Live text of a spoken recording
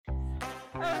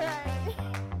Alright.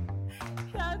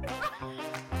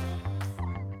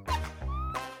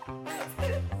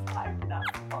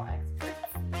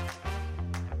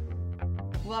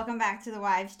 Welcome back to the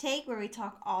Wives Take, where we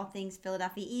talk all things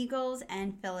Philadelphia Eagles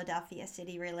and Philadelphia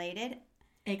City related.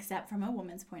 Except from a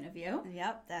woman's point of view.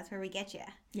 Yep, that's where we get you.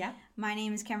 Yep. My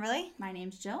name is Kimberly. My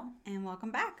name's Jill. And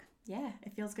welcome back. Yeah,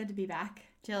 it feels good to be back.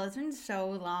 Jill, it's been so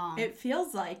long. It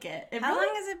feels like it. How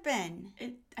long has it been?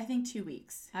 I think 2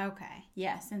 weeks. Okay.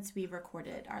 Yeah, since we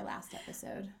recorded our last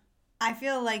episode. I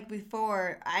feel like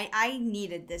before, I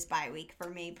needed this bye week for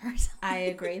me personally. I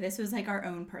agree. This was like our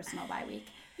own personal bye week.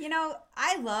 You know,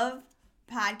 I love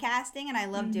podcasting and I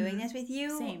love doing this with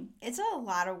you. Same. It's a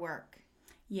lot of work.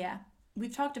 Yeah.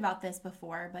 We've talked about this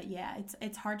before, but yeah,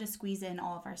 it's hard to squeeze in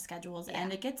all of our schedules,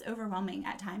 and it gets overwhelming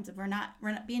at times if we're not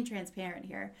being transparent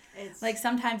here. It's like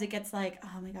sometimes it gets like,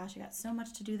 oh my gosh, I got so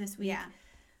much to do this week. Yeah.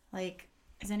 Like,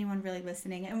 is anyone really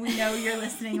listening? And we know you're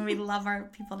listening, and we love our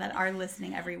people that are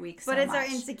listening every week so much. But it's our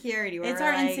insecurity. It's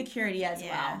our insecurity as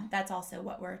well. That's also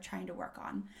what we're trying to work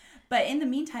on. But in the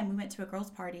meantime, we went to a girls'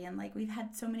 party, and like we've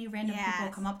had so many random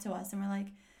people come up to us, and we're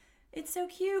like, it's so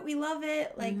cute. We love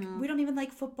it. Like, we don't even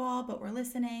like football, but we're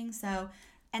listening. So,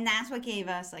 and that's what gave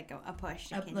us like a push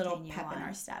to continue little pep in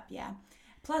our step. Yeah.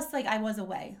 Plus, like, I was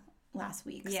away last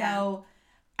week. Yeah. So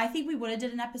I think we would have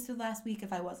did an episode last week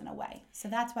if I wasn't away. So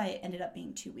that's why it ended up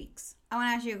being 2 weeks. I want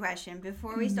to ask you a question.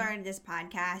 Before we started this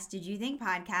podcast, did you think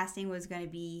podcasting was going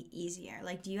to be easier?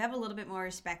 Like, do you have a little bit more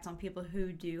respect on people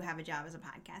who do have a job as a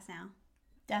podcast now?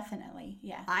 Definitely.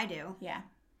 Yeah. I do. Yeah.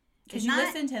 Because you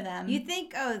listen to them. You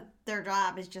think, their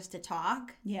job is just to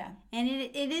talk. Yeah. And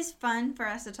it is fun for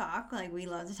us to talk. Like, we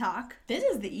love to talk. This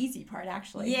is the easy part,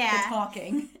 actually. Yeah. The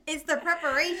talking. It's the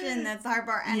preparation that's the hard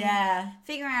part. And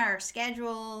figuring out our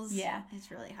schedules. Yeah.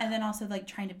 It's really hard. And then also, like,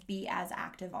 trying to be as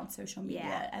active on social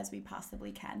media as we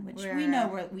possibly can, which we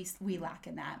know we lack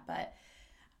in that. But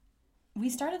we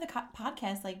started the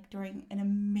podcast, like, during an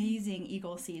amazing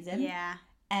Eagles season. Yeah.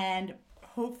 And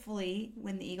hopefully,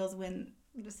 when the Eagles win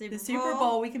the Super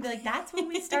Bowl, we can be like, that's when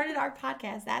we started our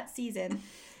podcast that season.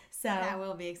 So that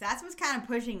will be. That's what's kind of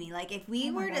pushing me. Like, if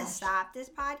we were to stop this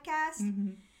podcast,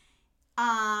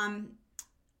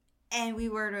 and we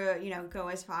were to, go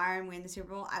as far and win the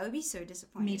Super Bowl, I would be so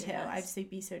disappointed. Me too. I'd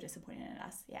be so disappointed in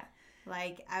us. Yeah.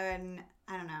 Like, I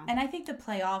don't know. And I think the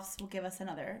playoffs will give us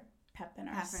another pep in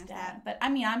our step. But I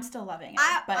mean, I'm still loving it.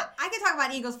 But I could talk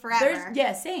about Eagles forever.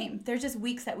 Same. There's just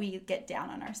weeks that we get down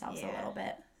on ourselves a little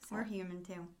bit. So. We're human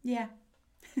too. Yeah.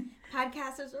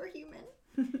 Podcasters are human.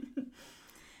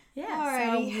 Yeah.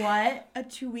 Alrighty. So what a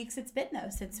 2 weeks it's been though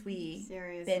since we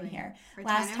been here. We're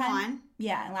last time.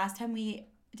 Yeah, and last time we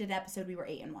did an episode we were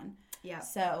 8-1. Yeah.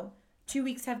 So 2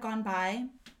 weeks have gone by,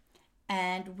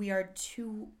 and we are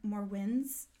 2 more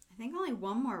wins. I think only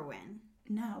one more win.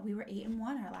 No, we were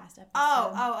 8-1 our last episode.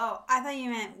 Oh! I thought you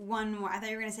meant one more. I thought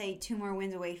you were gonna say 2 more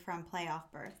wins away from playoff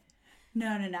berth.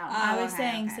 No. I was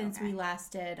saying since we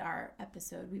last did our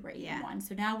episode, we were 8-1.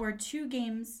 So now we're 2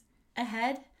 games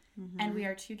ahead, and we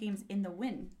are 2 games in the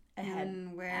win ahead.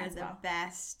 And we're the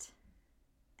best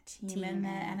team in the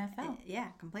NFL. Yeah,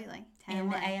 completely. In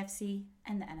the AFC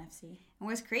and the NFC. And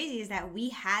what's crazy is that we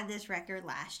had this record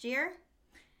last year,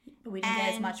 but we didn't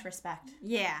get as much respect.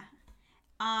 Yeah.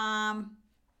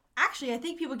 Actually, I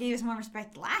think people gave us more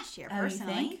respect last year,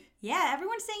 personally. You think? Yeah,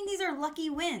 everyone's saying these are lucky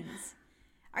wins.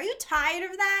 Are you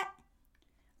tired of that?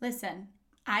 Listen,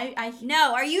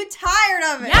 No, are you tired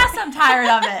of it? Yes, I'm tired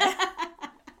of it.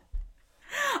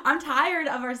 I'm tired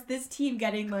of this team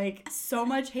getting, like, so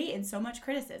much hate and so much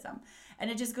criticism.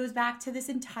 And it just goes back to this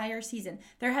entire season.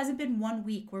 There hasn't been 1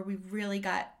 week where we really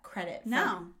got credit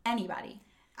from anybody.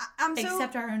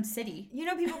 Except our own city. You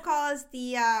know, people call us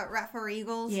the referee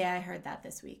Eagles. Yeah, I heard that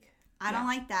this week. I don't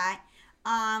like that.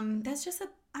 I'm just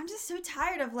so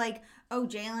tired of like,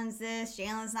 Jalen's this,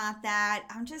 Jalen's not that.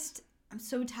 I'm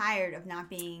so tired of not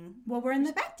being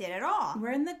respected at all.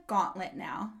 We're in the gauntlet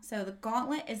now. So the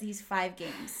gauntlet is these 5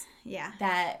 games. Yeah.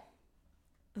 That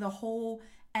the whole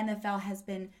NFL has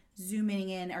been zooming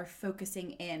in or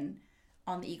focusing in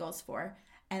on the Eagles for.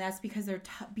 And that's because they're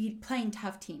playing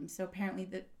tough teams. So apparently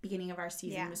the beginning of our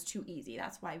season was too easy.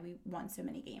 That's why we won so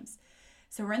many games.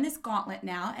 So we're in this gauntlet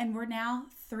now, and we're now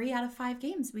 3 out of 5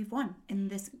 games we've won in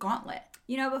this gauntlet.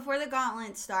 You know, before the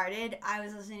gauntlet started, I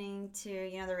was listening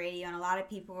to, the radio, and a lot of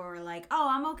people were like,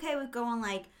 I'm okay with going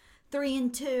like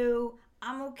 3-2.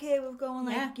 I'm okay with going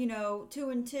like,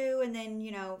 2-2, and then,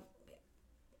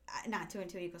 not 2 and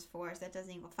 2 equals 4, so that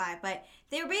doesn't equal 5. But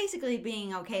they were basically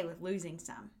being okay with losing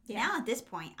some. Yeah. Now at this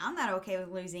point, I'm not okay with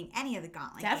losing any of the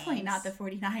gauntlet Definitely games. Not the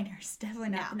 49ers. Definitely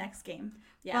not the next game.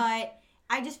 Yeah. But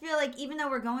I just feel like even though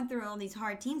we're going through all these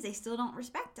hard teams, they still don't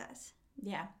respect us.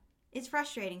 Yeah. It's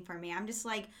frustrating for me. I'm just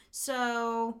like,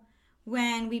 so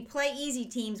when we play easy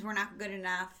teams, we're not good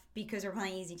enough because we're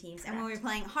playing easy teams. Correct. And when we're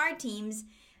playing hard teams,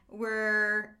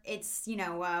 it's,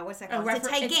 what's that called? It's a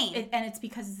tight game. And it's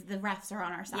because the refs are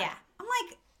on our side. Yeah. I'm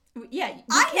like, yeah.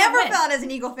 I never felt as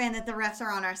an Eagle fan that the refs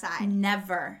are on our side.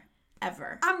 Never.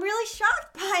 Ever. I'm really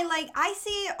shocked by, I see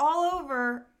it all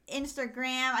over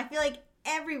Instagram. I feel like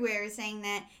everywhere is saying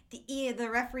that the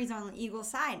referee's on the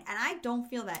Eagles side, and I don't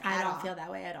feel that I don't feel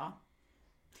that way at all.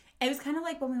 It was kind of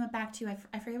like when we went back to,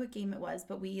 I forget what game it was,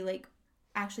 but we,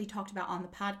 actually talked about on the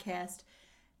podcast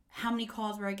how many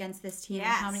calls were against this team. Yes.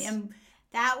 And how many...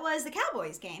 that was the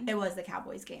Cowboys game. It was the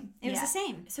Cowboys game. It was the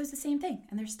same. So it's the same thing,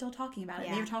 and they're still talking about it.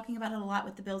 Yeah. They were talking about it a lot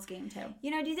with the Bills game, too. Do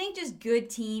you think just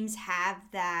good teams have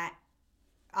that...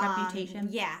 reputation?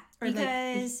 Yeah, or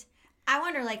because... I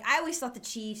wonder, I always thought the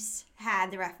Chiefs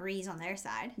had the referees on their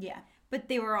side. Yeah. But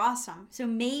they were awesome. So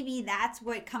maybe that's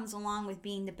what comes along with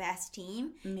being the best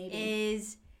team. Maybe.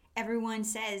 Is everyone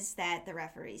says that the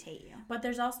referees hate you. But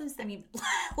there's also this...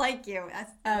 like you.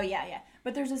 Oh, yeah.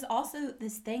 But there's also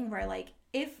this thing where,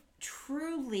 if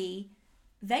truly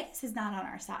Vegas is not on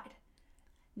our side.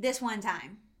 This one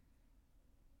time.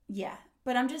 Yeah.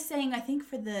 But I'm just saying, I think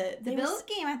for the Bills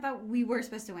game, I thought we were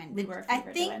supposed to win. We were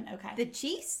favored to win. Okay. The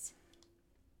Chiefs...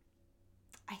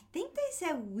 I think they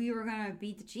said we were going to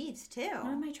beat the Chiefs, too. What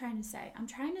am I trying to say? I'm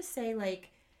trying to say,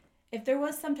 if there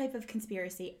was some type of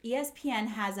conspiracy, ESPN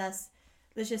has us,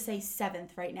 let's just say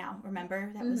 7th right now.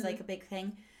 Remember? That was, a big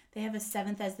thing. They have us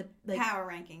 7th as the... power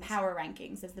rankings. Power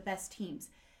rankings as the best teams.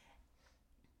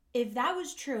 If that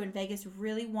was true and Vegas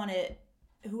really wanted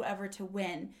whoever to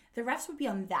win, the refs would be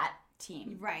on that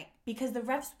team. Right. Because the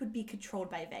refs would be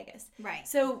controlled by Vegas. Right.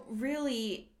 So,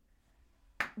 really...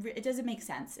 it doesn't make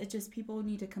sense. It's just people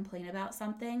need to complain about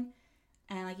something.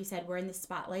 And like you said, we're in the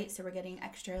spotlight, so we're getting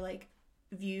extra,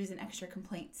 views and extra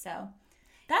complaints. So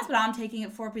that's what I'm taking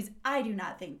it for, because I do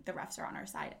not think the refs are on our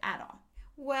side at all.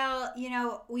 Well,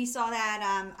 we saw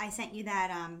that, I sent you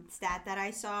that stat that I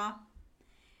saw.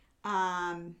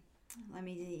 Let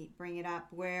me bring it up,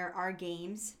 where our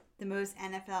games, the most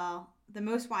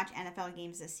watched NFL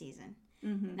games this season.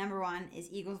 Mm-hmm. Number 1 is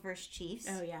Eagles versus Chiefs.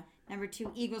 Oh, yeah. Number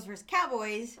 2, Eagles versus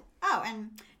Cowboys. Oh,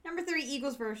 and number 3,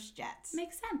 Eagles versus Jets.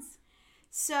 Makes sense.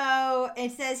 So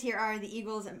it says here, are the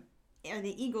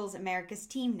Eagles America's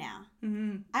team now?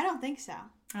 Mm-hmm. I don't think so.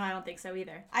 Oh, I don't think so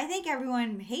either. I think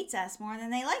everyone hates us more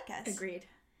than they like us. Agreed.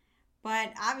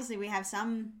 But obviously we have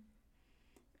some...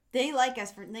 They like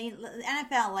us the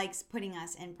NFL likes putting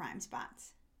us in prime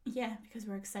spots. Yeah, because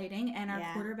we're exciting, and our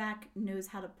quarterback knows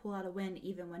how to pull out a win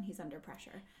even when he's under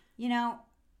pressure.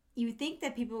 You would think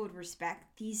that people would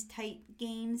respect these tight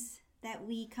games that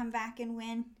we come back and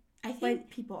win. I think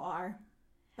people are,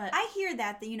 but I hear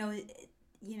that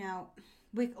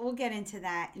we'll get into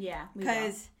that. Yeah,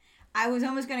 because I was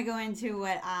almost going to go into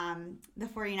what the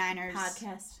 49ers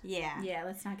podcast. Yeah,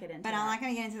 let's not get into. But I'm not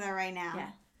going to get into that right now.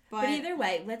 Yeah, but either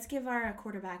way, let's give our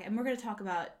quarterback, and we're going to talk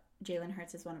about Jalen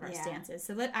Hurts as one of our stances.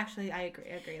 So I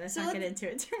agree. Let's not get into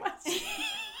it too much.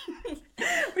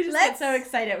 We just get so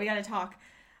excited. We got to talk.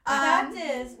 The fact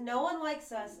is, no one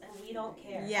likes us, and we don't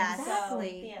care. Yeah,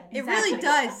 exactly. So, It really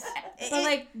does.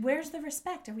 But where's the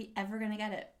respect? Are we ever gonna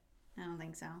get it? I don't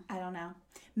think so. I don't know.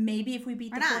 Maybe if we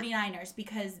beat the 49ers,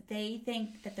 because they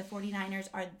think that the 49ers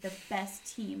are the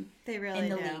best team in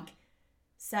the league.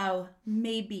 So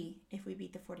maybe if we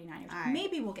beat the 49ers,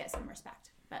 maybe we'll get some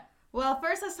respect. But well,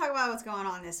 first let's talk about what's going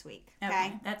on this week.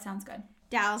 Okay, that sounds good.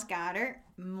 Dallas Goedert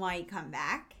might come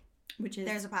back,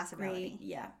 there's a possibility. Great.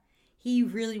 Yeah. He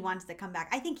really wants to come back.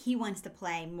 I think he wants to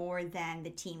play more than the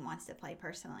team wants to play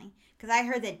personally. Because I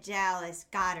heard that Dallas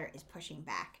Goedert is pushing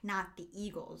back, not the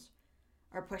Eagles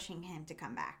are pushing him to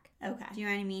come back. Okay. Do you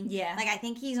know what I mean? Yeah. I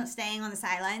think he's staying on the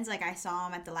sidelines. I saw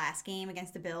him at the last game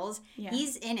against the Bills. Yeah.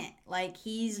 He's in it.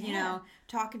 He's,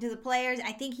 talking to the players.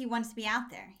 I think he wants to be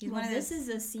out there. He's one of those... This is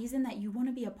a season that you want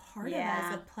to be a part of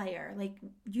as a player.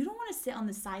 You don't want to sit on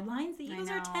the sidelines. The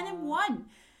Eagles are 10-1.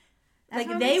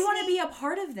 They want to be a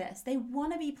part of this. They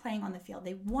want to be playing on the field.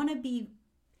 They want to be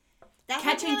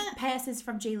catching passes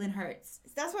from Jalen Hurts.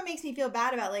 That's what makes me feel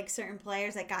bad about certain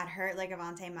players that got hurt, like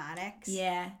Avonte Maddox.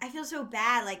 Yeah. I feel so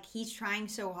bad. He's trying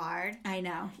so hard. I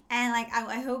know. And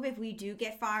I hope if we do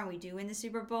get far and we do win the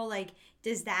Super Bowl,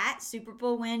 does that Super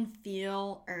Bowl win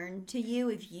feel earned to you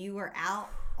if you were out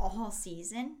all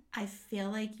season? I feel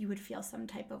like you would feel some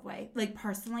type of way.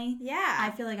 Personally, yeah.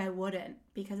 I feel like I wouldn't,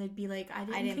 because I'd be I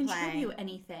didn't contribute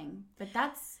anything. But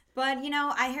that's... But,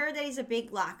 I heard that he's a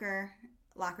big locker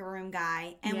locker room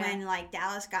guy. And when, like,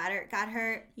 Dallas Goedert got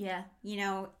hurt, you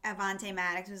know, Avonte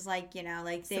Maddox was, like, you know,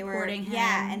 like, they supporting were, him.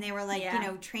 yeah, and they were, like, you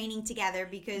know, training together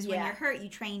because when you're hurt, you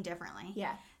train differently.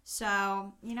 Yeah.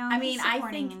 So, you know, I mean, I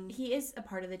think he is a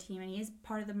part of the team, and he is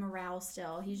part of the morale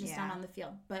still. He's just not on the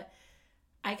field. But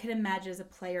I could imagine as a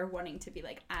player wanting to be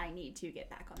like, I need to get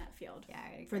back on that field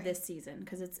for this season,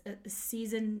 because it's a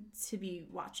season to be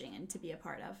watching and to be a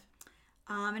part of.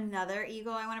 Another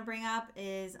Eagle I want to bring up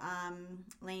is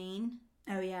Lane.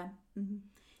 Oh, yeah. Mm-hmm.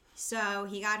 So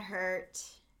he got hurt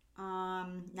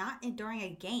during a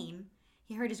game.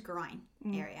 He hurt his groin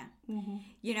area. Mm-hmm.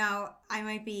 You know, I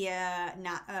might be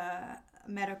not a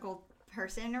medical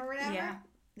person or whatever. Yeah.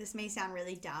 This may sound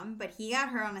really dumb, but he got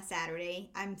hurt on a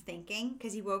Saturday, I'm thinking,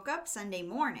 because he woke up Sunday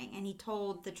morning, and he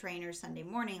told the trainer Sunday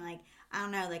morning, like, I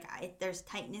don't know, like, there's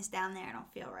tightness down there. I don't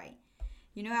feel right.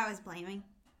 You know who I was blaming?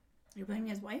 You're blaming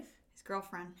his wife? His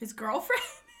girlfriend. His girlfriend?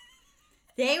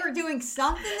 They were doing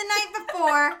something the night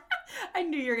before. I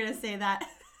knew you were going to say that.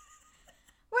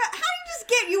 Well, how do you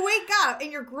just you wake up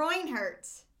and your groin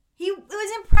hurts? He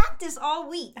was in practice all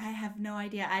week. I have no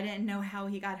idea. I didn't know how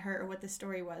he got hurt or what the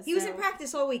story was. He was in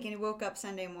practice all week and he woke up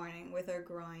Sunday morning with a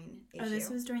groin issue. Oh, this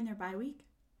was during their bye week?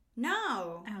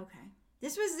 No. Oh, okay.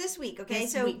 This was this week, okay?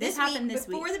 This happened this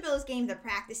week. Before the Bills game, they're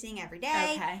practicing every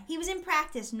day. Okay. He was in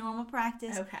practice, normal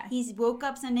practice. Okay. He woke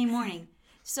up Sunday morning.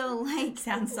 So, like...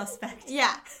 Sounds suspect.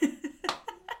 Yeah.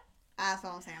 That's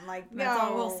all I'm saying. I'm like, that's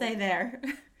all we'll say there.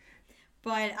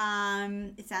 But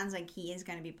it sounds like he is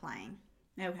going to be playing.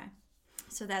 Okay.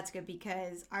 So that's good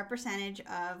because our percentage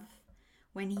of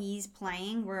when he's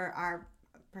playing, our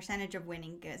percentage of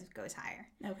winning goes higher.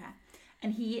 Okay.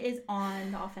 And he is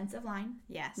on the offensive line.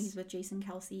 Yes. He's with Jason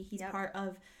Kelce. He's part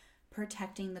of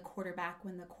protecting the quarterback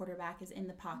when the quarterback is in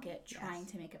the pocket trying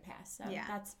to make a pass. So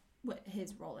that's what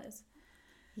his role is.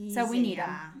 So we need him.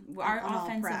 Our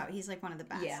offensive, he's like one of the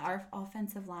best. Yeah, our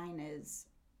offensive line is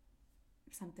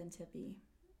something to be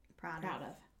proud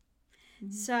of.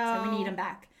 Mm-hmm. So we need him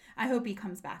back. I hope he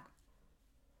comes back.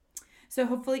 So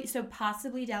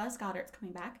possibly Dallas Goedert's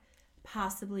coming back.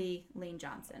 Possibly Lane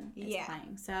Johnson is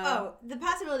playing. So the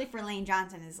possibility for Lane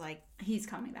Johnson is like he's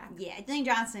coming back. Yeah, Lane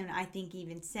Johnson I think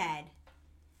even said,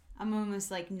 I'm almost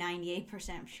like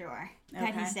 98% sure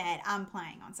that he said I'm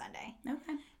playing on Sunday.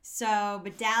 Okay. So,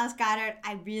 but Dallas Goedert,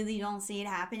 I really don't see it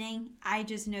happening. I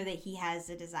just know that he has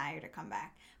the desire to come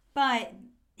back. But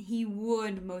he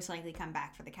would most likely come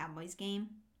back for the Cowboys game.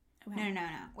 Okay. No.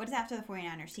 What is after the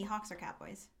 49ers? Seahawks or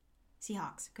Cowboys?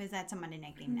 Seahawks, because that's a Monday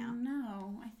night game now.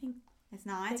 No, I think it's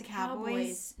not. It's a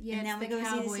Cowboys. Yeah, and then we go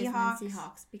Cowboys see the Seahawks. And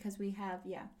Seahawks because we have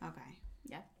Okay.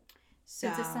 Yeah. So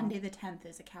it's a Sunday the 10th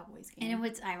is a Cowboys game. And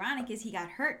what's ironic is he got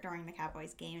hurt during the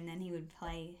Cowboys game, and then he would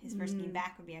play his first game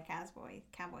back would be a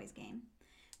Cowboys game.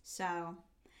 So,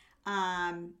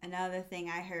 another thing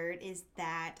I heard is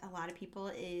that a lot of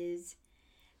people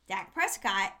Dak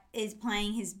Prescott is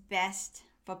playing his best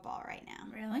football right now.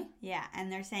 Really? Yeah,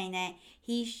 and they're saying that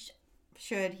he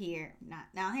should hear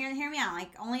me out.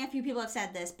 Like only a few people have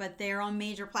said this, but they're on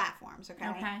major platforms.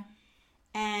 Okay.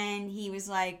 And he was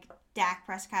like, Dak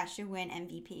Prescott should win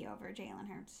MVP over Jalen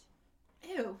Hurts.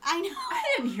 Ew. I know. I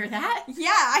didn't hear that. Yeah,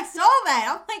 I saw that.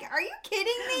 I'm like, are you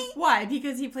kidding me? Why?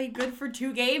 Because he played good for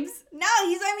 2 games? No,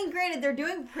 granted, they're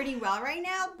doing pretty well right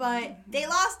now, but they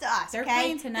lost to us. They're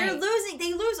playing tonight. They're losing.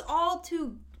 They lose all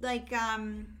to, like,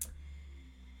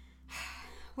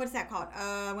 what's that called?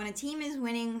 When a team is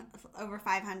winning over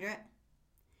 500.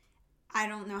 I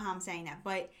don't know how I'm saying that,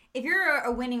 but if you're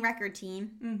a winning record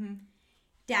team,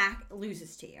 Dak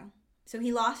loses to you. So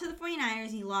he lost to the 49ers,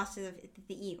 he lost to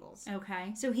the Eagles.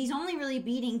 Okay. So he's only really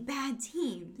beating bad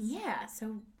teams. Yeah,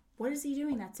 so what is he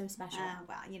doing that's so special?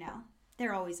 Well,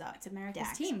 they're always up. It's America's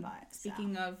team.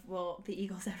 Speaking of, will the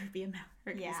Eagles ever be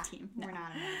America's team? No. We're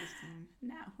not America's team.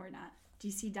 No, we're not. Do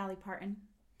you see Dolly Parton?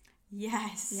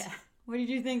 Yes. Yeah. What did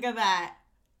you think of that?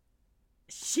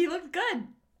 She looked good.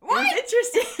 What? It was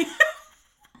interesting.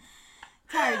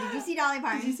 Sorry, did you see Dolly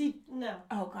Parton? Did you see? No.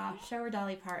 Oh gosh, show her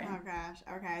Dolly Parton. Oh gosh.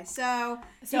 Okay. So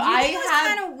did you think it was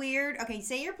kind of weird? Okay,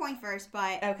 say your point first,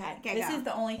 but okay. This is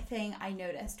the only thing I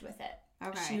noticed with it.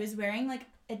 Okay. She was wearing like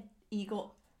an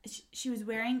eagle. She was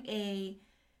wearing a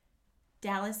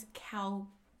Dallas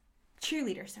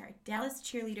cheerleaders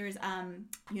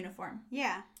uniform.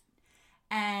 Yeah.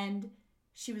 And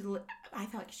she was. I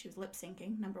felt like she was lip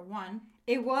syncing. Number 1.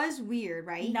 It was weird,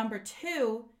 right? Number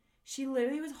 2. She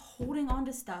literally was holding on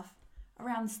to stuff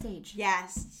around the stage.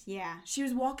 Yes, yeah. She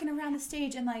was walking around the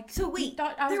stage and like. So wait,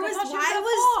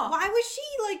 why was she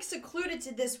like secluded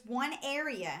to this one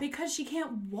area? Because she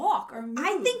can't walk or move.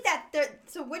 I think that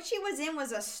so what she was in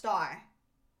was a star.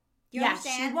 You Yeah,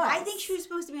 understand? she was. I think she was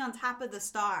supposed to be on top of the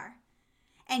star.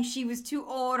 And she was too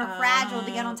old or fragile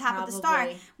to get on top of the star.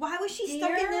 probably. Why was she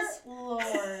stuck in this? Lord.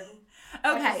 I just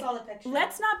Okay, saw the picture.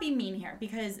 let's not be mean here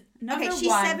because number Okay, she's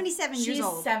one, 77 years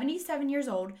old. She's 77 years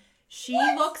old. She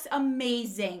looks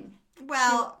amazing.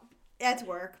 Well, that's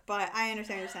work, but I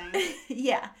understand what you're saying.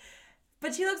 Yeah,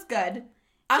 but she looks good.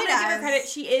 I'm gonna give her credit.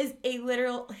 She is a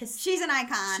literal. She's an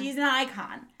icon. She's an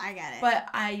icon. I get it. But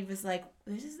I was like,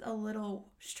 this is a little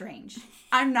strange.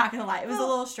 I'm not gonna lie, it was a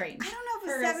little strange. I don't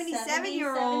know For if a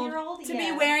 77-year-old To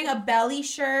be wearing a belly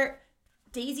shirt,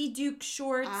 Daisy Duke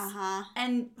shorts, Uh-huh.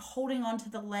 and holding onto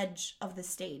the ledge of the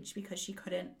stage because she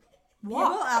couldn't People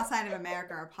walk. outside of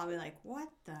America are probably like, what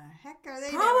the heck are they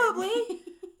Probably. doing?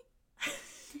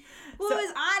 Well, So- it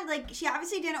was odd. Like, she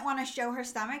obviously didn't want to show her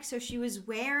stomach, so she was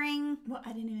wearing Well,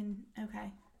 I didn't even.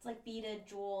 Okay. It's like beaded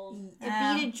jewels.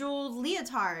 a beaded jeweled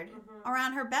leotard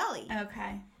around her belly.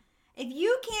 Okay. If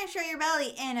you can't show your belly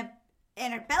in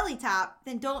a belly top,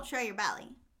 then don't show your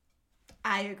belly.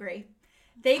 I agree.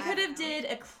 They I could don't have know. did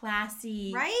a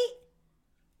classy. Right?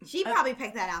 She probably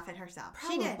picked that outfit herself.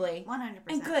 Probably. She did. 100%.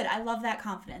 And good. I love that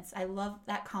confidence. I love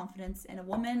that confidence in a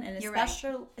woman, and You're right.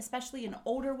 especially an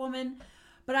older woman.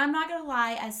 But I'm not gonna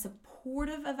lie, as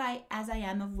supportive as I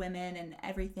am of women and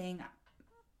everything,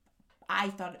 I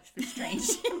thought it was strange.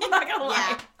 I'm not gonna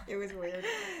lie. Yeah, it was weird.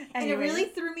 And it Anyways. really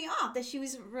threw me off that she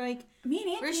was like Me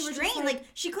and Anthony were just restrained. Like,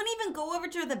 she couldn't even go over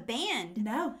to the band.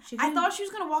 no, she I couldn't. thought she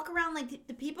was gonna walk around like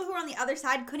the people who were on the other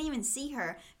side couldn't even see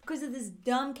her because of this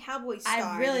dumb cowboy star.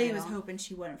 I in really the was middle. hoping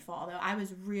she wouldn't fall, though. I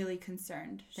was really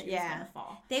concerned she was Yeah. gonna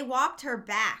fall. They walked her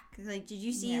back. Like, did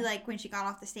you see Yeah. like when she got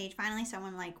off the stage? Finally,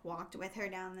 someone like walked with her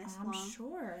down this I'm long.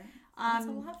 sure. That's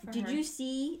a lot for Did her. you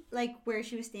see like where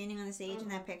she was standing on the stage in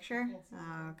that picture? Can't see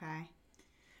Oh, okay.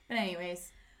 But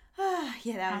anyways,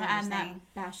 Yeah, that was I'm interesting.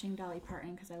 not bashing Dolly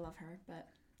Parton because I love her, but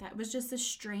that was just a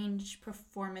strange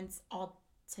performance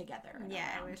altogether. and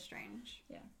Yeah, around. it was strange.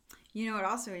 Yeah. You know what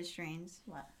also is strange?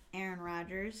 What? Aaron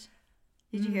Rodgers.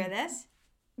 Did you hear this?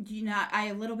 You not? I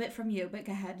a little bit from you, but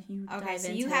go ahead. You Okay, dive so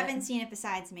into you it. haven't seen it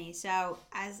besides me. So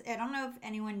as I don't know if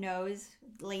anyone knows,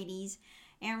 ladies,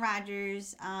 Aaron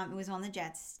Rodgers was on the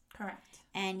Jets Correct.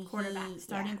 and Quarterback,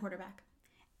 starting quarterback.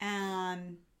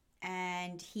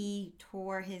 and he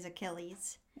tore his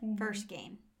Achilles first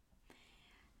game.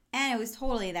 And it was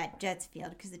totally that Jets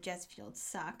field because the Jets field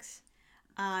sucks.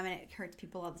 And it hurts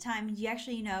people all the time. You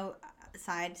actually know,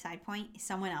 side point,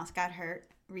 someone else got hurt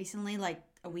recently, like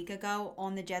a week ago,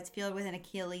 on the Jets field with an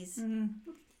Achilles.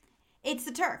 It's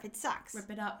the turf. It sucks. Rip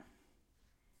it up.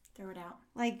 Throw it out.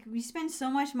 Like, we spend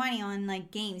so much money on, like,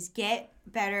 games. Get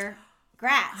better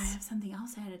grass. I have something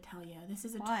else I had to tell you. This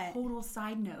is a What? total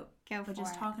side note. Go But for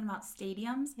just it. talking about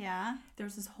stadiums, Yeah?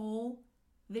 there's this whole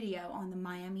video on the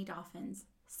Miami Dolphins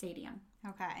stadium,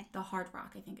 Okay. the Hard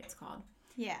Rock, I think it's called.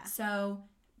 Yeah. So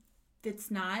it's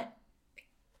not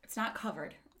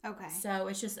covered. Okay. So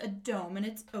it's just a dome and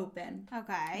it's open.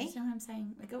 Okay. You know what I'm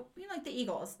saying? Like like the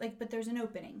Eagles, but there's an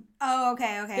opening. Oh,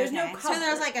 okay. There's no So cover.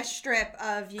 there's, like, a strip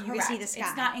of, you can see the sky.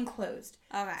 It's not enclosed.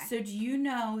 Okay. So do you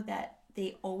know that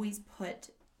they always put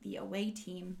the away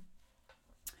team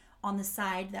on the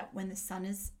side that when the sun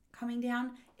is coming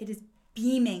down, it is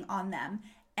beaming on them,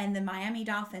 and the Miami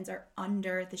Dolphins are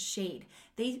under the shade.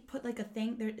 They put like a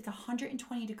thing there. It's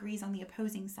 120 degrees on the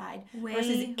opposing side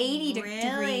versus 80 degrees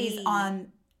Really?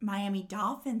 on Miami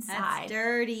Dolphins That's side.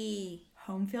 dirty.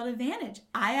 Home field advantage.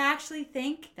 I actually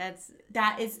think that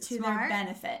is to their Smart.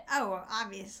 benefit. Oh, well,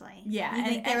 obviously. Yeah, You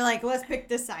think and- they were like, let's pick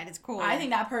this side. It's cool. I think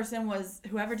that person was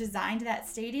whoever designed that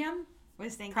stadium.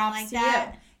 was thinking Props like to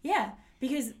that. you. Yeah,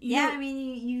 because I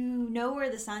mean, you know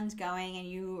where the sun's going, and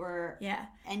you are yeah.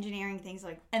 engineering things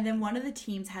like. And then one of the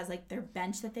teams has like their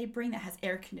bench that they bring that has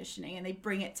air conditioning, and they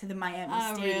bring it to the Miami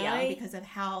Oh, stadium really? because of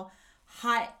how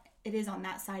hot it is on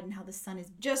that side and how the sun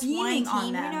is Just beaming one on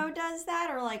team, them. does that,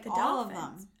 or like The all Dolphins.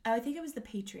 of them? Oh, I think it was the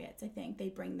Patriots. I think they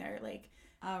bring their like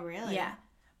Oh, really? yeah,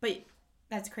 but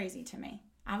that's crazy to me.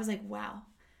 I was like, wow,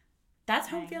 that's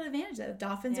home Dang. field advantage. Though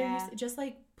Dolphins Yeah. are just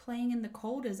like playing in the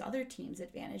cold as other teams'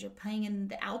 advantage, or playing in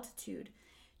the altitude.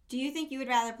 Do you think you would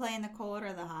rather play in the cold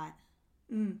or the hot?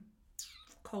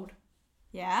 Cold.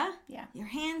 Yeah? Yeah. Your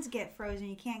hands get frozen.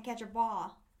 You can't catch a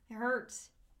ball. It hurts.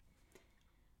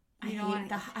 I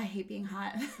hate being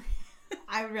hot.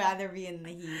 I would rather be in the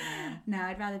heat, man. No,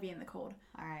 I'd rather be in the cold.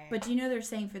 All right. But do you know they're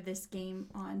saying for this game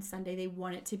on Sunday they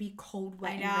want it to be cold,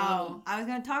 wet, I and know. rainy? I was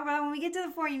going to talk about it when we get to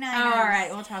the 49ers. Oh, all right,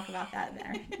 we'll talk about that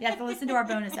there. You have to listen to our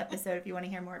bonus episode if you want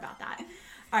to hear more about that.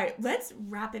 All right, let's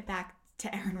wrap it back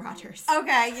to Aaron Rodgers.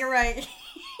 Okay, you're right.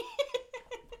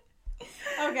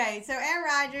 Okay, so Aaron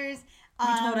Rodgers,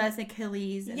 You told us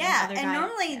Achilles. And yeah, other and guy,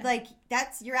 normally yeah. like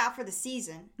you're out for the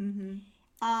season.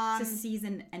 It's a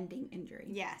season-ending injury.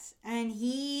 Yes, and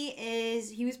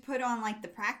he was put on like the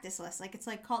practice list, like it's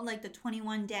like called like the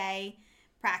 21-day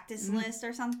practice list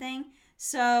or something.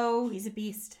 So he's a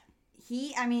beast.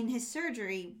 His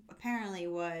surgery apparently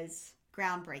was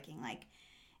groundbreaking. Like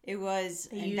it was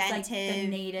they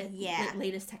inventive. Used, like, the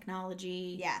latest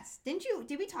technology. Yes, did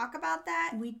we talk about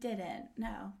that? We didn't.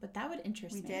 No, but that would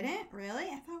interest me. We didn't really.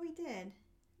 I thought we did.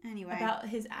 Anyway, about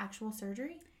his actual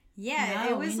surgery. Yeah,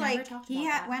 no, it was like he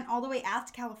that. went all the way out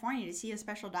to California to see a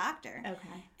special doctor.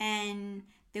 Okay. And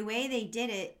the way they did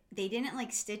it, they didn't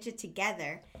like stitch it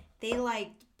together. They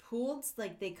like pulled,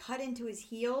 like they cut into his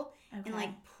heel and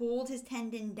like pulled his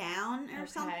tendon down or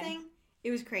something.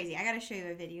 It was crazy. I gotta show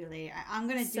you a video later. I'm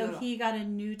gonna do it. So he got a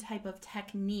new type of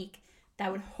technique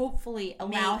that would hopefully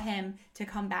allow him to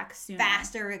come back sooner.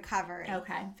 Faster recovery.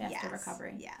 Okay, faster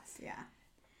recovery. Yes, yeah.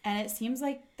 And it seems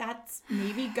like that's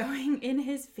maybe going in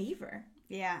his favor.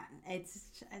 Yeah,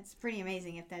 it's pretty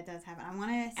amazing if that does happen. I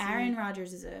want to see... Aaron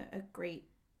Rodgers is a great,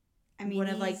 one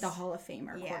of like the Hall of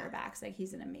Famer quarterbacks. Like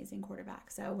he's an amazing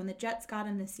quarterback. So when the Jets got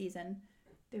him this season,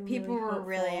 people were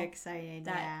really excited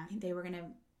that they were going to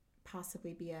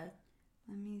possibly be a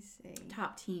let me see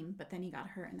top team. But then he got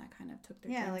hurt, and that kind of took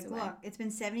their chance away. Look, it's been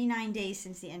 79 days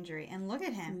since the injury, and look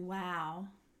at him. Wow.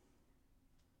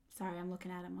 Sorry, I'm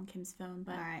looking at him on Kim's phone,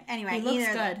 but all right. Anyway, he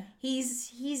looks good.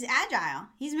 He's agile.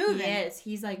 He's moving. He is.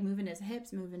 He's like moving his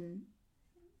hips, moving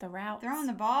the routes, throwing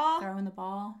the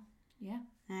ball. Yeah.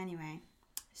 Anyway,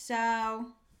 so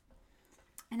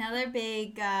another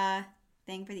big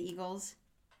thing for the Eagles,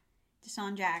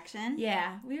 Deshaun Jackson.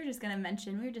 Yeah, we were just gonna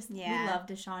mention. We love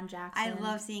Deshaun Jackson. I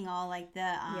love seeing all like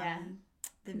the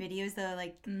videos though,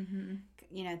 like.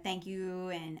 Thank you,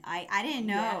 and I didn't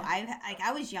know.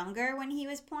 I was younger when he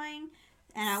was playing,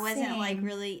 and I wasn't like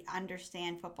really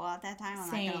understand football at that time.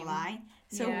 I'm not gonna lie.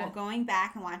 So going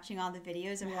back and watching all the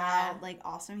videos of how like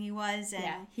awesome he was,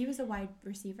 and he was a wide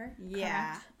receiver.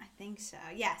 Yeah, correct? I think so.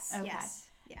 Yes, okay. Yes,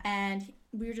 yeah. And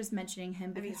we were just mentioning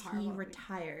him because he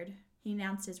retired. He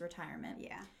announced his retirement.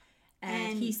 Yeah,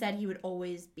 and he said he would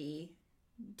always be.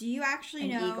 Do you actually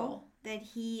know Eagle. That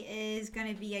he is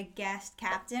going to be a guest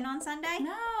captain on Sunday?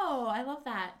 No, I love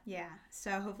that. Yeah,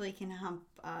 so hopefully he can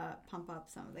pump up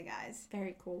some of the guys.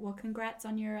 Very cool. Well, congrats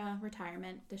on your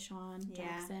retirement, Deshaun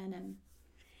Jackson.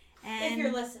 And if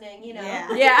you're listening,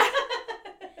 Yeah.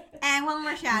 And one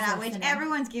more shout out, which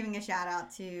everyone's giving a shout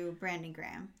out to Brandon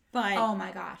Graham. But oh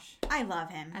my gosh, I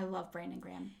love him. I love Brandon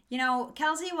Graham.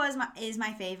 Kelce is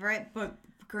my favorite, but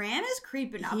Graham is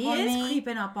creeping up on me. He is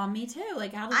creeping up on me too.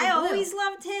 Like out of the blue. I always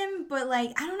loved him, but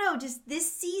like I don't know, just this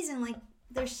season, like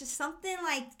there's just something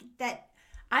like that.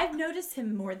 I've noticed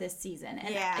him more this season,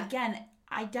 and again,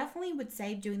 I definitely would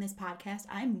say doing this podcast,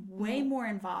 I'm way more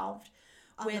involved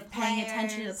with paying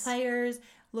attention to the players,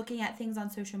 looking at things on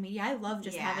social media. I love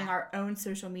just having our own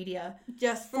social media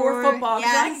just for football.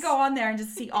 Because I can go on there and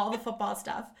just see all the football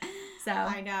stuff. So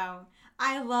I know.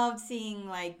 I love seeing,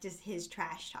 like, just his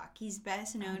trash talk. He's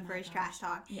best known for his trash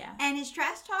talk. Yeah. And his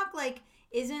trash talk, like,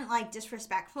 isn't, like,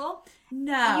 disrespectful.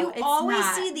 No, you always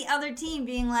see the other team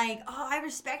being like, oh, I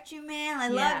respect you, man. I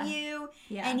love you.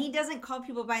 Yeah. And he doesn't call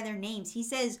people by their names. He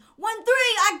says, 1-3,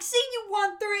 I see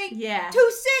you, 1-3. Yeah.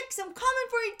 2-6, I'm coming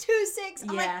for you, 2-6.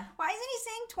 I'm like, why isn't he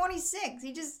saying 26?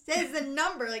 He just says the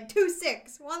number, like,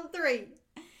 2-6, 1-3.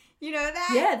 You know that?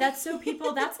 Yeah, that's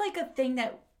like a thing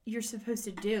that you're supposed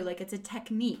to do. Like, it's a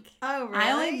technique. Oh, really?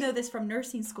 I only know this from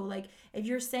nursing school. Like, if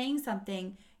you're saying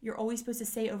something, you're always supposed to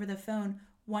say over the phone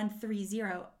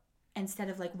 130 instead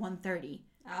of like 130.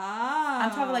 Oh. I'm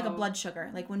talking like a blood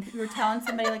sugar. Like when you were telling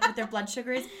somebody like what their blood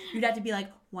sugar is, you'd have to be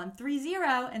like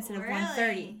 130 instead of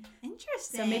 130.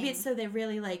 Interesting. So maybe it's so they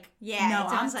really like, no,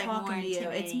 I'm talking to you.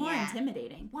 It's more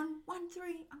intimidating. 1-3,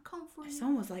 I'm coming for you. If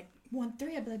someone was like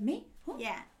 1-3, I'd be like, me? Huh?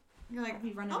 Yeah. You're like,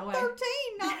 I'm running I'm away. 13,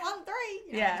 not 1-3.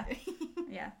 Yeah.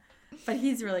 Yeah. But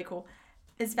he's really cool.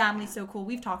 His family's so cool.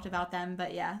 We've talked about them,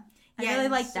 but I really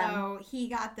like them. So he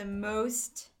got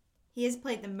he has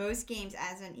played the most games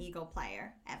as an Eagle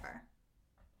player ever.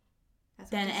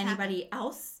 Than anybody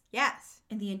else? Yes.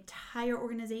 In the entire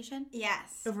organization?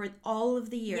 Yes. Over all of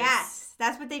the years? Yes.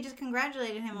 That's what they just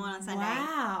congratulated him on Sunday.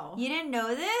 Wow. You didn't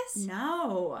know this?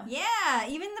 No. Yeah.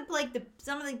 Even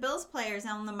some of the Bills players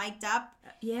on the mic'd up.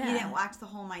 Yeah. You didn't watch the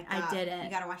whole mic'd up. I didn't. You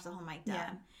got to watch the whole mic'd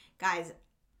up. Guys,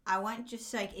 I want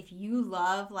just like, if you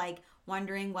love like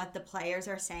wondering what the players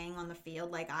are saying on the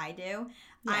field like I do,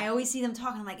 I always see them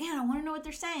talking. I'm like, man, I want to know what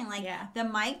they're saying. Like the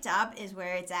mic'd up is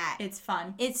where it's at. It's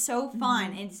fun. It's so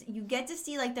fun. It's you get to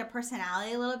see like their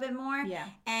personality a little bit more. Yeah.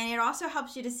 And it also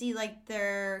helps you to see like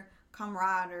their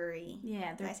camaraderie.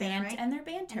 Yeah, Did I say that right? and their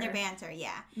banter. And their banter,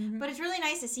 yeah. Mm-hmm. But it's really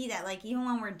nice to see that, like, even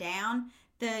when we're down,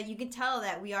 you can tell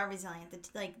that we are resilient.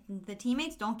 The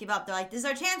teammates don't give up. They're like, this is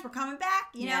our chance. We're coming back,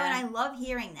 you know? And I love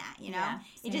hearing that, you know? Yeah,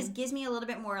 it just gives me a little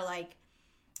bit more, like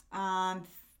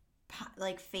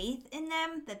faith in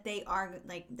them that they are,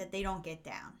 like, that they don't get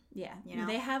down. Yeah. You know?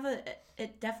 They have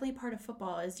definitely part of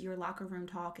football is your locker room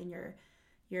talk and your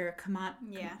Yeah.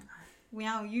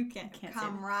 Well, you can't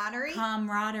camaraderie.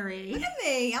 Camaraderie. Look at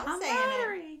me. I'm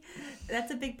saying it.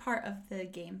 That's a big part of the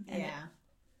game. And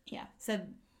yeah. So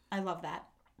I love that.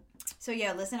 So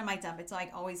yeah, listen to my dump. It's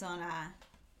like always on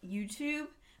YouTube,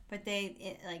 but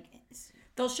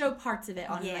they'll show parts of it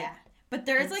on but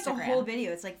there's Instagram. Like a whole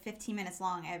video. It's like 15 minutes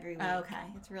long every week. Oh, okay.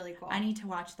 It's really cool. I need to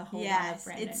watch the whole one of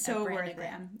Brandon. It's so worth it.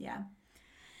 Yeah.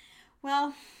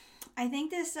 Well, I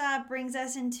think this brings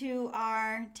us into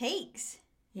our takes.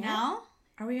 Yeah. No?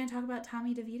 Are we going to talk about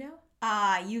Tommy DeVito?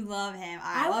 You love him.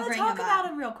 I want to talk about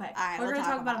him real quick. All right, we're going to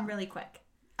talk about him really quick.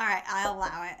 All right, I'll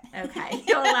allow it. Okay,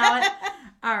 you'll allow it.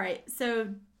 All right, so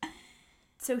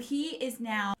he is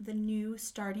now the new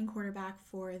starting quarterback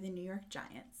for the New York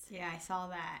Giants. Yeah, I saw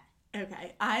that.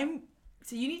 Okay,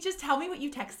 so you need to just tell me what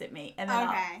you texted me, and then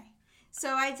okay.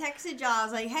 So I texted y'all. I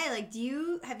was like, "Hey, like,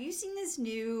 have you seen this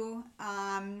new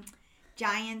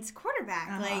Giants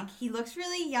quarterback? Like, he looks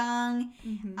really young.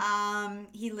 Mm-hmm.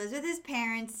 He lives with his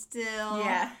parents still.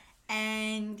 Yeah,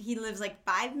 and he lives like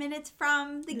 5 minutes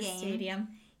from the game stadium.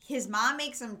 His mom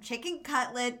makes him chicken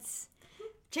cutlets,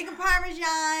 chicken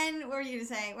parmesan. What were you gonna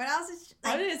say? What else is?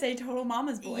 I was gonna say total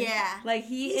mama's boy. Yeah, like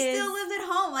he still lives at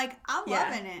home. Like, I'm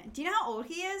loving it. Do you know how old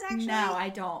he is? Actually, no, I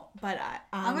don't. But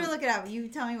I'm gonna look it up. You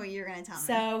tell me what you're gonna tell me.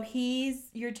 So he's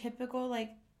your typical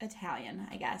like Italian,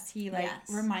 I guess. He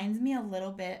reminds me a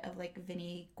little bit of like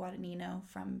Vinny Guadagnino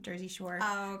from Jersey Shore.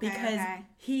 Oh, okay. Because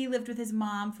he lived with his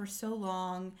mom for so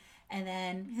long. And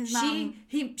then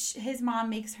his mom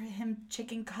makes him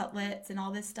chicken cutlets and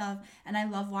all this stuff. And I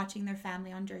love watching their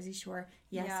family on Jersey Shore.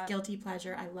 Yes, guilty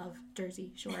pleasure. I love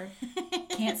Jersey Shore.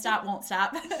 Can't stop, won't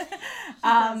stop.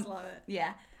 Does love it.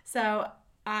 Yeah. So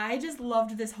I just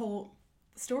loved this whole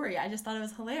story. I just thought it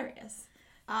was hilarious.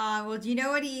 Well, do you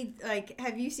know what he, like,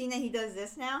 have you seen that he does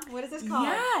this now? What is this called?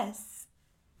 Yes.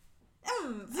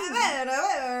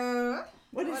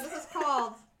 What is this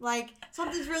called? Like,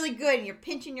 something's really good and you're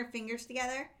pinching your fingers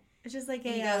together. It's just like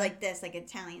you go like this, like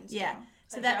Italians do. Yeah.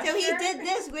 So he did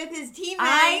this with his teammates.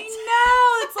 I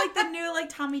know. It's like the new like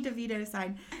Tommy DeVito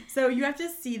sign. So you have to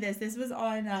see this. This was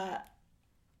on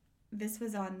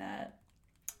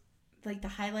like the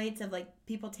highlights of like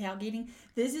people tailgating.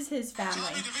 This is his family.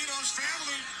 Tommy DeVito's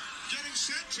family getting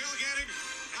set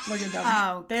tailgating. Look at them.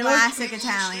 Oh, they classic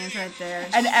Italians right there.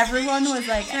 And everyone was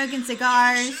like smoking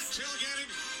cigars.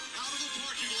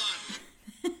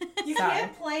 You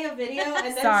can't play a video and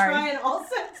then Sorry. try and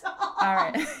also talk. All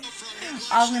right.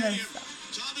 I'm going to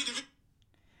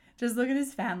just look at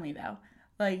his family though.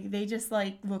 Like they just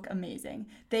like look amazing.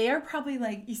 They are probably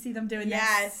like, you see them doing this.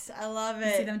 Yes, I love it.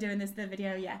 You see them doing this in the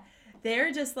video, yeah.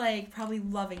 They're just like probably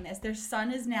loving this. Their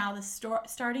son is now the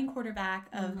starting quarterback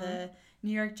of the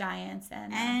New York Giants,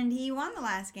 and he won the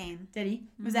last game. Did he?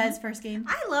 Was that his first game?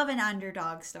 I love an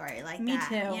underdog story like Me that.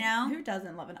 too. You know, who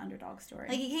doesn't love an underdog story?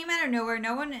 Like he came out of nowhere.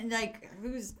 No one like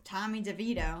who's Tommy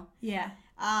DeVito. Yeah.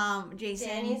 Jason.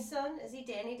 Danny's son? Is he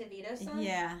Danny DeVito's son?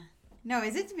 Yeah. No,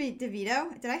 is it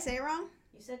DeVito? Did I say it wrong?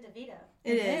 You said DeVito.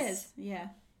 It is. Yeah.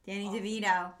 Danny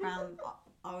DeVito from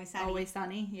Always Sunny. Always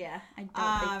Sunny. Yeah. I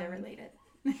don't think they're related.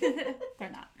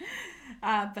 They're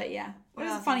not. But yeah, it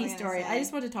was a funny story. I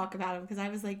just wanted to talk about him because I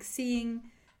was like seeing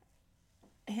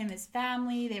his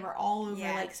family. They were all over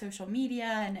like social media,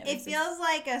 and it feels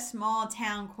like a small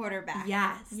town quarterback.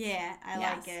 Yes. Yeah, I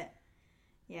like it.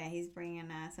 Yeah, he's bringing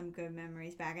some good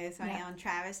memories back. It was funny on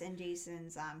Travis and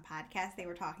Jason's podcast. They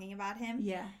were talking about him.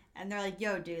 Yeah, and they're like,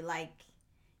 "Yo, dude, like."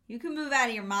 You can move out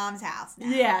of your mom's house now.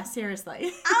 Yeah, seriously. I'm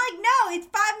like, no, it's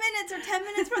 5 minutes or 10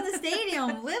 minutes from the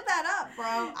stadium. Live that up,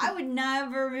 bro. I would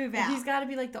never move out. He's got to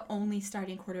be like the only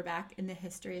starting quarterback in the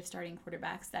history of starting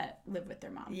quarterbacks that live with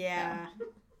their mom. Yeah. So.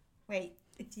 Wait,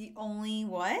 it's the only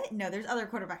what? No, there's other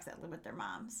quarterbacks that live with their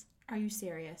moms. Are you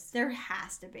serious? There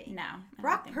has to be. No.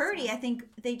 Brock Purdy, so. I think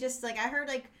they just, like, I heard,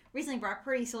 like, recently Brock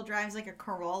Purdy still drives, like, a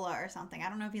Corolla or something. I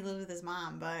don't know if he lives with his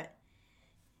mom, but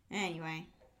anyway.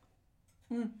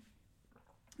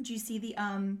 Did you see the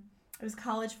it was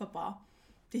college football.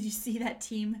 Did you see that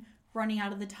team running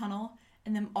out of the tunnel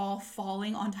and them all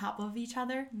falling on top of each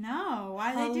other? No,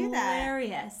 why did they do that?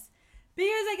 Hilarious. Because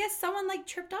I guess someone like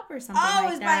tripped up or something. Oh, like it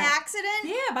was that. by accident?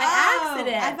 Yeah, by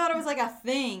accident. I thought it was like a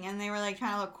thing, and they were like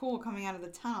trying to look cool coming out of the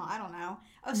tunnel. I don't know.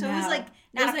 Oh, so it was No. like It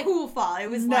not was a like- cool fall. It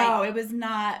was No, it was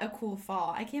not a cool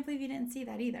fall. I can't believe you didn't see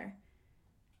that either.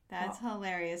 That's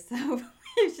hilarious. So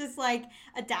it's just like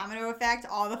a domino effect.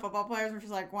 All the football players were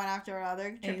just like one after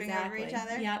another tripping over each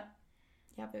other. Yep,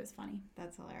 it was funny.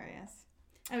 That's hilarious.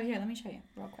 Oh, here, let me show you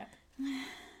real quick.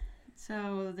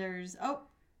 So there's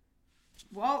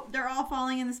whoa, they're all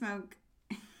falling in the smoke.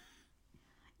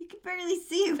 You can barely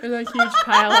see them. There's a huge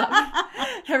pile up.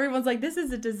 Everyone's like, this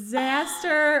is a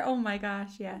disaster. Oh my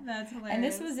gosh, yeah. That's hilarious. And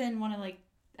this was in one of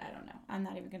I don't know. I'm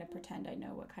not even going to pretend I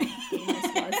know what kind of game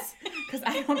this was because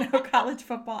I don't know college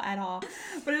football at all.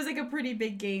 But it was like a pretty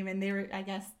big game, and they were, I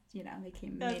guess, they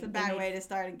came. That's a bad way to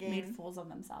start a game. Made fools of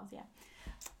themselves, yeah.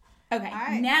 Okay, all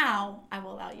right. Now I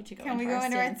will allow you to go. Can we go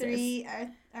into stances.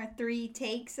 our three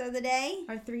takes of the day?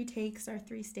 Our 3 takes, our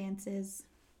 3 stances,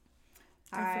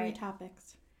 All our 3 right.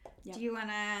 topics. Yep. Do you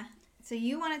wanna? So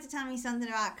you wanted to tell me something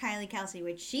about Kylie Kelce,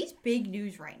 which she's big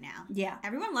news right now. Yeah.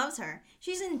 Everyone loves her.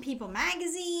 She's in People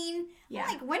magazine. Yeah. I'm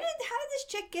like, how did this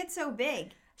chick get so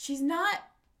big? She's not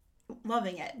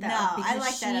loving it, though. No, I because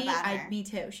like that about her. Me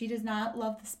too. She does not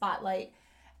love the spotlight.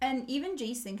 And even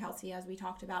Jason Kelce, as we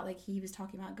talked about, like he was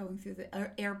talking about going through the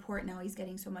airport. Now he's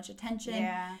getting so much attention.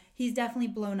 Yeah. He's definitely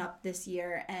blown up this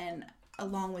year. And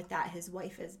along with that, his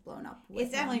wife is blown up. With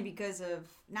It's definitely because of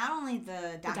not only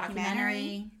the the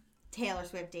documentary, Taylor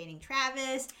Swift dating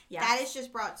Travis. Yes. That has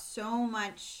just brought so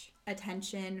much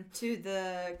attention to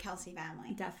the Kelce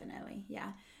family. Definitely,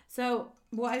 yeah. So,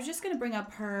 I was just going to bring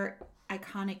up her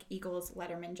iconic Eagles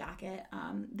Letterman jacket.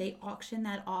 They auctioned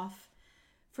that off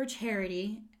for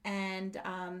charity, and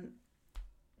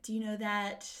do you know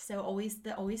that? So, Always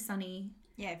Sunny.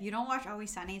 Yeah, if you don't watch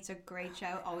Always Sunny, it's a great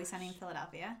show. Always Sunny in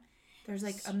Philadelphia. There's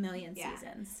like a million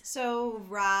seasons. So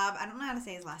Rob, I don't know how to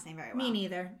say his last name very well. Me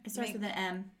neither. It starts with an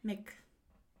M.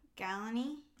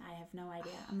 Galani. I have no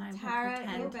idea. I'm not even Tara,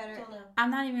 gonna you're pretend. better.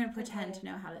 I'm not even gonna pretend to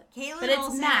know how to. Caitlin But it's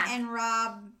Olsen Mac. and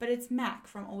Rob. But it's Mac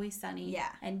from Always Sunny. Yeah.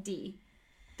 And Dee.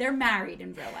 They're married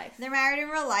in real life. They're married in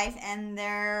real life, and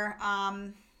they're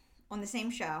on the same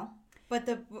show. But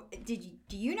do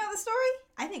you know the story?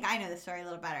 I think I know the story a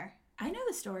little better. I know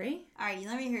the story. All right,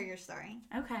 let me hear your story.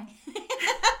 Okay.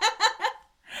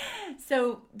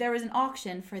 So there was an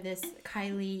auction for this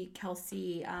Kylie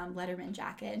Kelce Letterman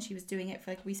jacket, and she was doing it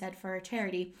for, like we said, for a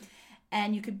charity,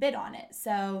 and you could bid on it.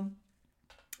 So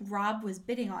Rob was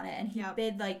bidding on it, and he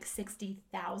bid like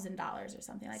 $60,000 or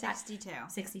something like 62.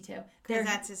 that. 62. Because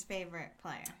that's his favorite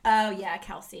player. Oh yeah,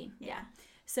 Kelce. Yeah.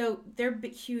 So they're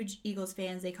big, huge Eagles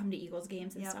fans. They come to Eagles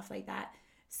games and stuff like that.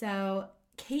 So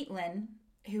Caitlin,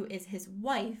 who is his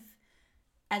wife,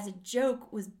 as a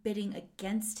joke, was bidding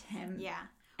against him. Yeah.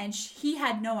 And he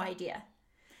had no idea.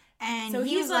 And so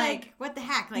he was like, what the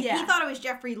heck? Like, he thought it was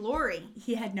Jeffrey Lurie.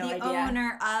 He had no idea. The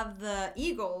owner of the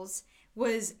Eagles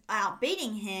was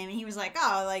outbidding him, and he was like,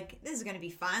 oh, like, this is going to be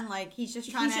fun. Like, he's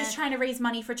just trying to raise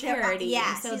money for charity.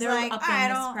 Yeah. So he's they're like, upping I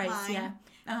his don't price. mind. Yeah.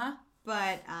 Uh-huh.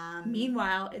 But,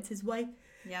 meanwhile, it's his wife.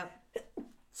 Yep.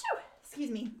 Excuse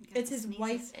me. It's his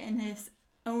wife in his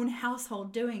own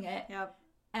household doing it. Yep.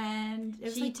 And it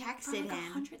was she like, texted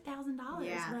him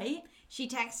 $100,000, right? She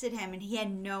texted him, and he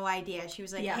had no idea. She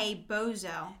was like, hey,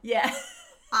 bozo. Yeah.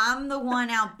 I'm the one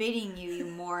outbidding you, you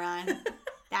moron.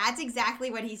 That's exactly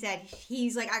what he said.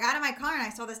 He's like, I got in my car, and I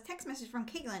saw this text message from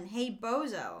Caitlin. Hey,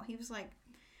 bozo. He was like,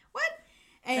 what?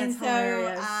 And That's so,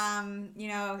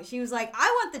 hilarious. she was like,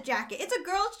 I want the jacket. It's a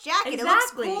girl's jacket.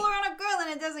 Exactly. It looks cooler on a girl than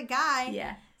it does a guy.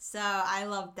 Yeah. So I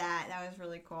loved that. That was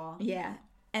really cool. Yeah.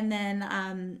 And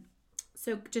then,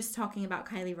 so just talking about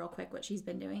Kylie real quick, what she's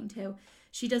been doing too.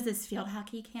 She does this field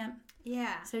hockey camp.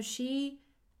 Yeah. So she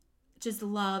just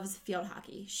loves field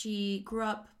hockey. She grew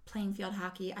up playing field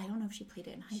hockey. I don't know if she played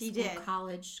it in high school,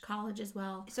 college as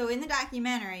well. So in the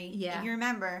documentary, if you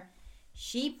remember,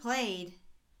 she played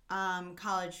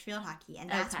college field hockey, and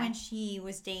that's when she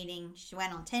was dating. She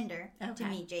went on Tinder to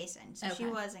meet Jason. So she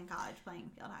was in college playing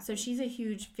field hockey. So she's a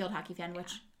huge field hockey fan,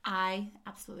 which I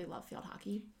absolutely love field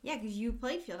hockey. Yeah, because you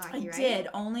played field hockey, right? I did,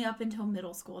 only up until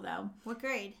middle school though. What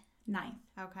grade? 9th.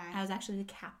 Okay. I was actually the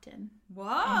captain. Whoa. In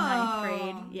 9th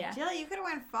grade. Yeah. Jill, you could have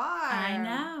went far. I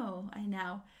know.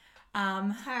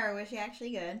 Tara, was she actually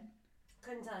good?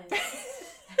 Couldn't tell you.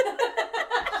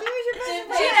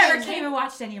 She never came and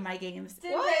watched any of my games.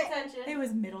 Didn't pay attention. It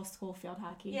was middle school field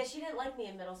hockey. Yeah, she didn't like me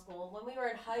in middle school. When we were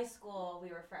in high school, we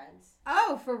were friends.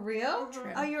 Oh, for real?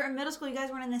 True. Oh, you were in middle school. You guys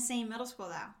weren't in the same middle school,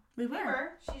 though. We We were.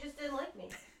 were. She just didn't like me.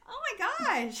 Oh my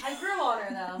gosh. I grew on her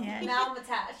though. Yeah. Now I'm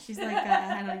attached. She's like,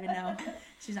 I don't even know.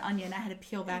 She's an onion. I had to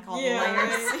peel back all the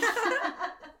layers.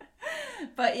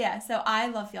 But yeah, so I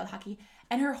love field hockey.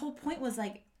 And her whole point was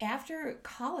like, after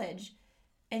college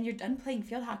and you're done playing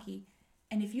field hockey,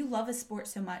 and if you love a sport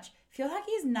so much, field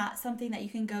hockey is not something that you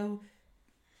can go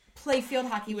play field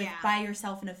hockey with by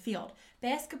yourself in a field.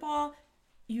 Basketball,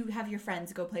 you have your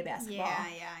friends go play basketball.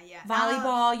 Yeah.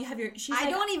 Volleyball, you have your... I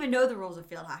don't even know the rules of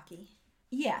field hockey.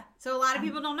 Yeah. So a lot of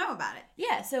people don't know about it.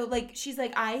 Yeah, so like she's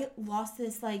like, I lost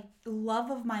this like love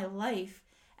of my life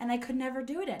and I could never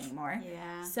do it anymore.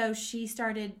 Yeah. So she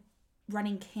started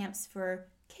running camps for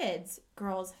kids,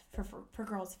 girls for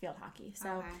girls field hockey.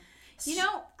 So you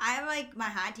know, I like my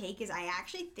hot take is I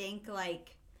actually think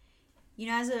like, you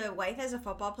know, as a wife, as a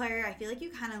football player, I feel like you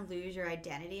kind of lose your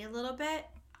identity a little bit.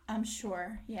 I'm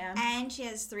sure, yeah. And she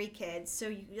has 3 kids, so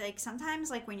you like sometimes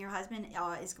like when your husband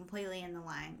is completely in the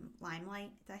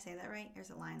limelight. Did I say that right? There's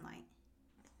a limelight.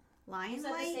 You said the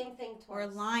Limelight same thing or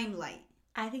twice. limelight?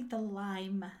 I think the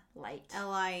limelight.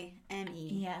 Lime.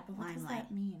 Yeah, but what does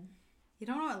that mean? You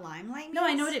don't know what limelight means? No,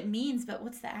 I know what it means, but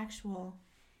what's the actual?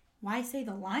 Why say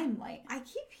the limelight? I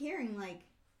keep hearing like,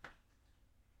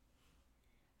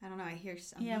 I don't know. I hear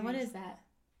something. Yeah, what is that?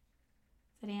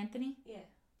 Is it Anthony? Yeah.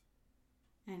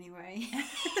 Anyway.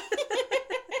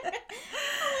 Like,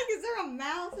 is there a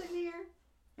mouse in here?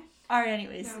 All right,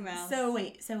 anyways. No mouse. So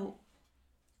wait, so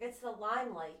It's the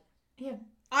limelight. yeah.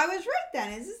 I was right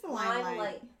then. Is this the limelight?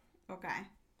 Limelight. Okay.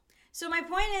 So my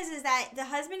point is that the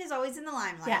husband is always in the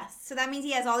limelight. Yes. So that means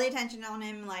he has all the attention on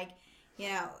him. Like, you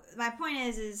know, my point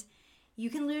is you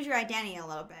can lose your identity a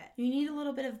little bit. You need a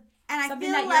little bit of And something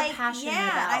I feel that you're like, passionate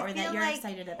yeah, about or that you're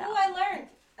excited about. Oh, I learned.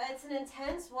 It's an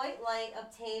intense white light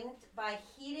obtained by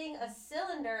heating a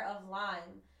cylinder of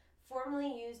lime,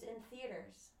 formerly used in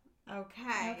theaters.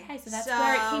 Okay. Okay, so that's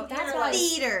where it came. That's theater why. light.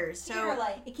 Theaters. So Theater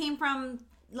light. it came from,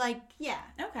 like, yeah.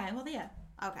 Okay, well, yeah.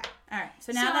 Okay. All right.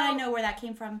 So now that I know where that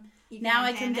came from, You now I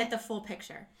understand can it? get the full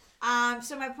picture.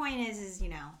 So my point is, you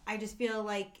know, I just feel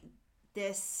like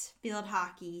this field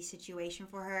hockey situation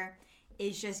for her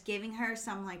is just giving her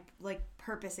some like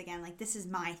purpose again. Like, this is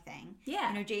my thing. Yeah.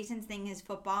 You know, Jason's thing is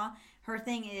football. Her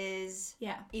thing is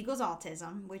equals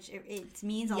autism, which it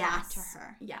means a lot to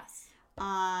her. Yes.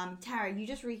 Tara, you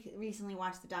just recently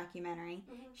watched the documentary.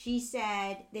 Mm-hmm. She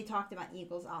said they talked about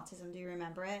Eagle's autism. Do you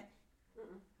remember it?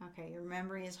 Mm-mm. Okay, your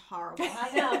memory is horrible. I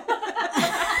know.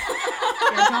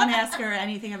 Yeah, don't ask her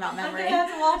anything about memory. I'm going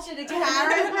to have to watch it again.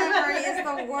 Tara's memory is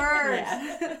the worst.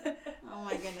 Yeah. Oh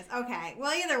my goodness. Okay.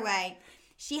 Well, either way,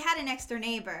 she had a next door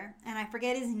neighbor, and I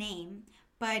forget his name,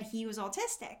 but he was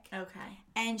autistic. Okay.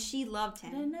 And she loved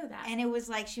him. I didn't know that. And it was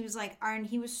like, she was like, and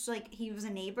he was like, he was a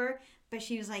neighbor, but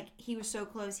she was like, he was so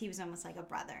close, he was almost like a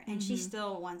brother. And she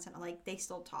still wants him, like, they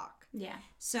still talk. Yeah.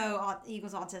 So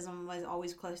Eagle's autism was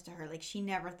always close to her. Like, she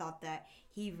never thought that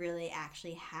he really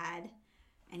actually had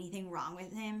anything wrong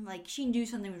with him. Like, she knew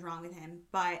something was wrong with him,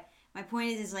 but my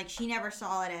point is like, she never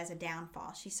saw it as a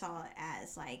downfall. She saw it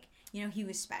as like, you know, he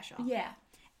was special. Yeah.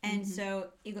 And so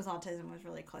Eagle's autism was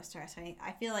really close to her. So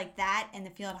I feel like that and the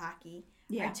field hockey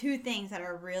are 2 things that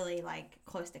are really like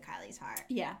close to Kylie's heart.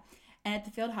 Yeah. And at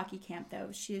the field hockey camp, though,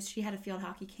 she had a field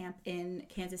hockey camp in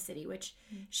Kansas City, which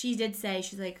she did say,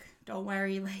 she's like, don't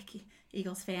worry, like,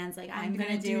 Eagles fans, like, I'm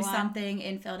going to do something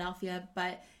in Philadelphia,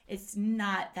 but it's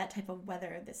not that type of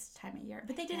weather this time of year.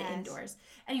 But they did it indoors.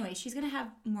 Anyway, she's going to have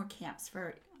more camps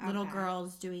for little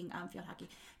girls doing field hockey.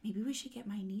 Maybe we should get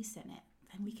my niece in it.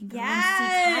 And we can go and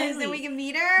see Kylie. Then we can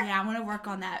meet her. Yeah, I want to work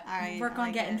on that. All right, work I on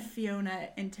like getting it. Fiona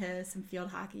into some field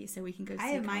hockey so we can go see I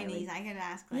have my Kylie. niece. I could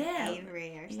ask like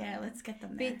Avery or something. Yeah, let's get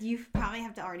them there. But you probably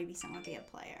have to already be someone to be a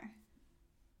player.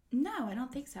 No, I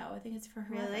don't think so. I think it's for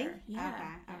whoever. Really?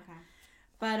 Yeah. Okay.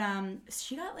 But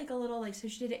she got like a little like, so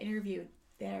she did an interview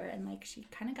there and like she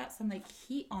kind of got some like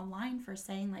heat online for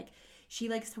saying like she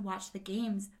likes to watch the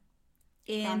games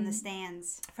From the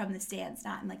stands,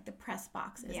 not in like the press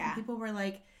boxes. Yeah. And people were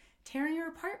like tearing her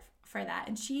apart for that.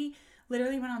 And she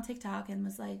literally went on TikTok and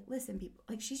was like, listen, people,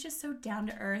 like, she's just so down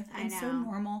to earth and so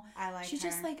normal. I like She's her.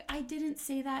 just like, I didn't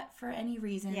say that for any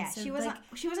reason. Yeah, so, she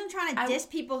wasn't trying to I- diss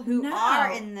people who No,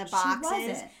 are in the she boxes,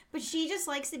 wasn't. but she just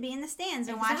likes to be in the stands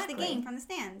and watch the Exactly. game from the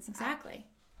stands. Exactly.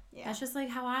 Yeah. That's just like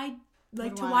how I like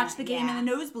Would to wanna- watch the game yeah. in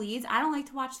the nosebleeds. I don't like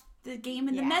to watch the game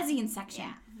in the mezzanine section.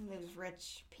 Yeah, those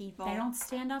rich people. They don't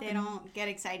stand up. They don't get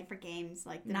excited for games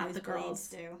like the Not the nosebleeds girls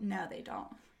do. No, they don't.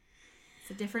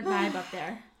 It's a different vibe up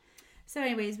there. So,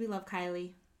 anyways, we love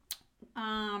Kylie.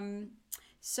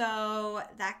 So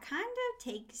that kind of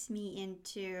takes me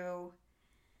into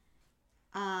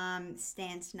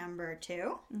stance number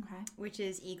 2, Okay. which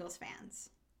is Eagles fans.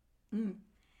 Mm.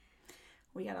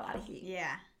 we got a lot of heat.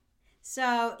 Yeah.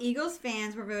 So, Eagles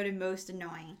fans were voted most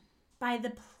annoying. By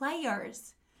the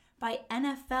players. By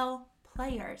NFL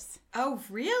players. Oh,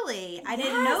 really? I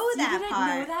didn't Yes, know you that didn't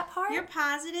part. know that part? You're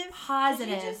positive?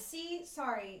 Positive. Did you just see?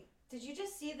 Sorry. Did you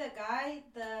just see the guy?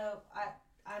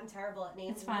 I'm terrible at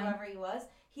names. It's fine. Whoever he was,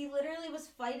 he literally was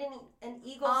fighting an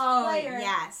Eagles Oh, player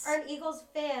yes. or an Eagles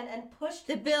fan and pushed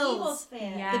The the Bills. Eagles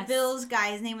fan. Yeah. The Bills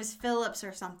guy, his name was Phillips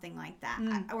or something like that.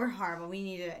 Mm. We're horrible. We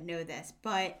need to know this.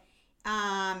 But,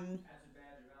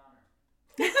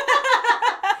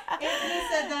 Anthony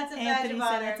said that's a badge of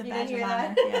honor. that's a You badge didn't of hear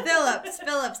honor. that? Yeah.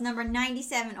 Phillips, number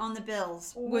 97 on the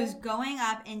Bills, was going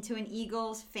up into an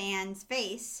Eagles fan's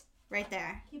face right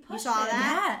there. He You pushed saw him.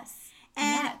 that? Yes.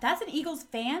 And Yeah, that's an Eagles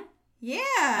fan?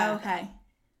 yeah. Okay.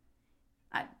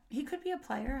 He could be a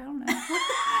player. I don't know.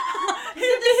 He's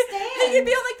in the stands. He could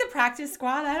be on like the practice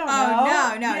squad. I don't know.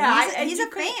 Oh, no. Yeah, He's a you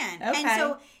could- fan. Okay. And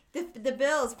so the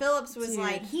Bills, Phillips was Dude.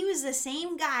 like, he was the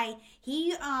same guy.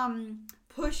 He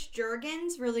pushed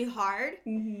Juergens really hard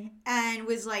and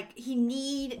was like, he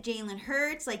need Jalen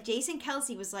Hurts. Like, Jason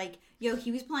Kelce was like, yo,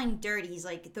 he was playing dirty. He's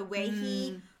like, the way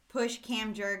he pushed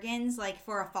Cam Juergens, like,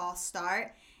 for a false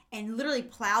start and literally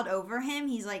plowed over him,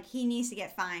 he's like, he needs to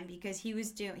get fined because he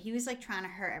was like trying to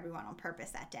hurt everyone on purpose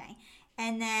that day.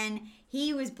 And then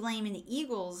he was blaming the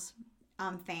Eagles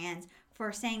fans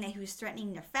for saying that he was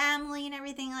threatening their family and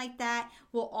everything like that.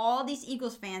 Well, all these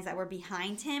Eagles fans that were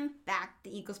behind him backed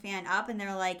the Eagles fan up, and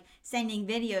they're like sending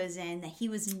videos in that he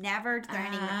was never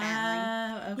threatening the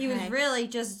family. Okay. He was really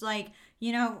just like,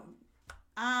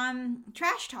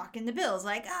 trash talking the Bills,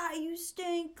 like, you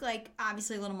stink. Like,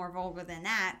 obviously a little more vulgar than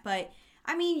that, but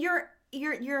I mean, you're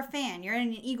a fan. You're in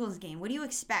an Eagles game. What do you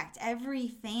expect? Every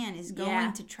fan is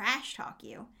going to trash talk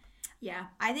you. Yeah.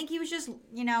 I think he was just,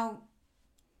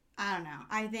 I don't know.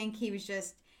 I think he was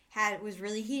just was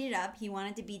really heated up. He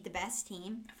wanted to beat the best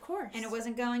team, Of course. and it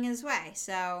wasn't going his way.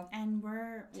 So, And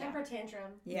we're Temper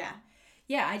tantrum. yeah.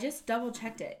 Yeah, I just double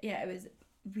checked it. Yeah,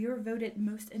 we were voted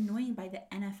most annoying by the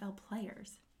NFL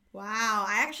players. Wow.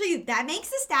 That makes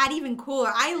the stat even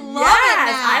cooler. I love Yes,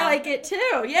 it now. I like it too.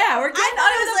 Yeah, we're getting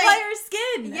thought under it the was like- player's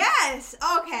skin. Yes.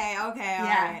 Okay. All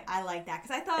Yeah. right. I like that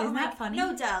because I thought, Isn't I'm that like, funny?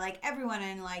 no duh. Like everyone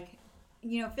in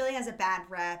Philly has a bad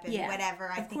rep and whatever.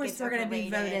 I Of think course, it's we're going to be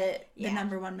overrated. voted the Yeah.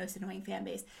 number one most annoying fan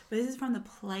base. But this is from the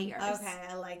players. Okay,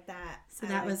 I like that. So I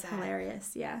that like was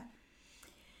hilarious. Yeah.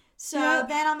 So Yep.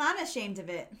 then I'm not ashamed of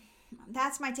it.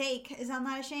 That's my take, is I'm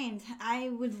not ashamed. I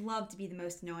would love to be the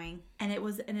most annoying. And it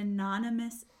was an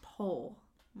anonymous poll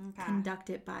Okay.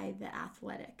 conducted by The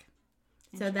Athletic.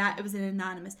 So it was an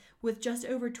anonymous. With just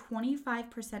over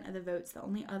 25% of the votes, the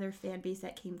only other fan base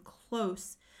that came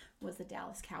close was the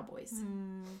Dallas Cowboys.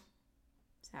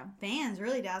 So, Fans,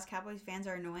 really, Dallas Cowboys fans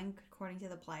are annoying according to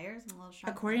the players. I'm a little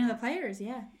shocked. according to the players,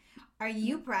 yeah. Are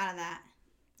you proud of that?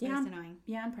 Yeah, Most annoying.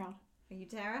 Yeah, I'm proud. Are you,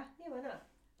 Tara? Yeah, why not?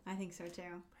 I think so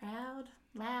too. Proud,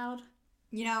 loud.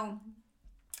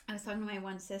 I was talking to my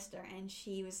one sister, and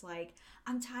she was like,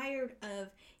 "I'm tired of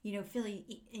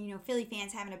Philly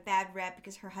fans having a bad rep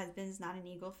because her husband's not an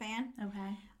Eagle fan."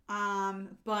 Okay.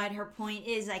 But her point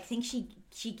is, I think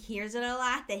she hears it a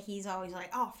lot that he's always like,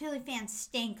 "Oh, Philly fans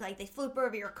stink. Like they flip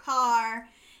over your car,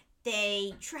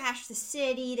 they trash the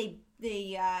city,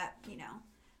 they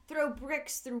throw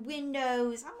bricks through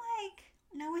windows." I'm like,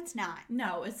 no, it's not.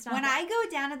 No, it's not. When I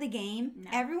go down to the game, No.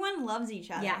 everyone loves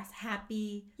each other. Yes,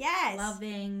 happy, Yes.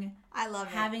 loving, I love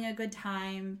it. having a good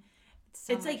time. It's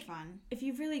so it's much like- fun. If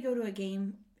you really go to a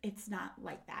game, it's not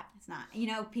like that. It's not.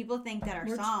 People think that our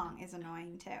We're- song is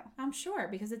annoying too. I'm sure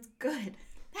because it's good.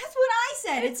 That's what I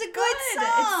said. It's a good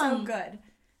It's so song. good.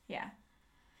 Yeah.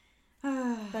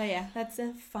 But yeah, that's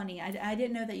funny. I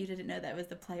didn't know that you didn't know that was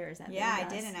the players that Yeah, I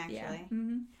voted us. didn't actually. Yeah.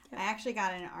 Mm-hmm. I actually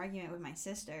got in an argument with my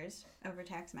sisters over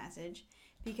text message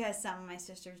because some of my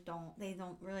sisters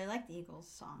don't really like the Eagles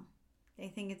song. They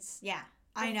think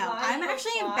I know. Fly, I'm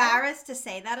actually Fly. embarrassed to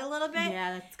say that a little bit.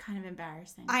 Yeah, that's kind of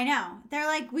embarrassing. I know. They're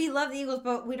like, we love the Eagles,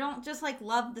 but we don't just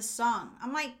love the song.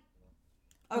 I'm like,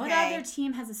 okay. What other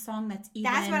team has a song that's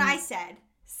even That's what I said.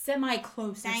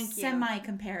 semi-close Thank or you.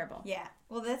 semi-comparable? Yeah.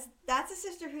 Well, that's a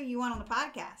sister who you want on the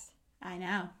podcast. I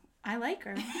know. I like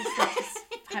her.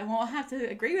 I won't have to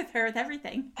agree with her with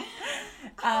everything.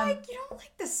 I'm like, you don't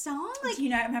like the song? Like, Do you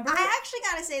know? Remember? I actually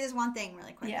got to say this one thing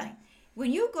really quickly. Yeah.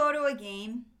 When you go to a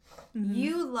game, Mhm.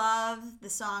 you love the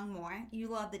song more. You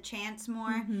love the chants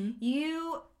more.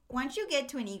 Mhm. Once you get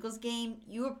to an Eagles game,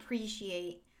 you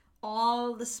appreciate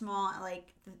all the small,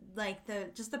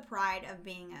 just the pride of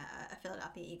being a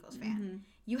Philadelphia Eagles fan. Mhm.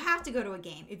 You have to go to a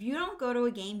game. If you don't go to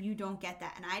a game, you don't get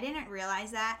that. And I didn't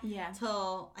realize that Yeah.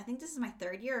 till I think this is my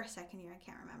third year or second year. I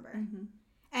can't remember. Mhm.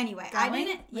 Anyway, Going? I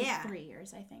didn't. Like Yeah. 3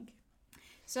 years, I think.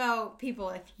 So, people,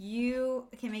 if you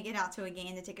can make it out to a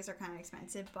game, the tickets are kind of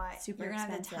expensive, but Super you're going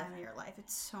to have the expensive. time of your life.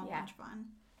 It's so Yeah. much fun.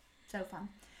 So fun.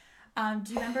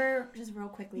 Do you remember, just real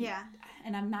quickly, Yeah.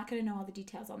 and I'm not going to know all the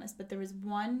details on this, but there was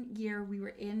one year we were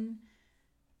in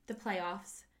the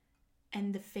playoffs,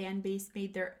 and the fan base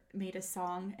made a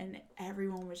song, and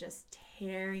everyone was just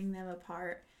tearing them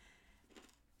apart.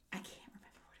 I can't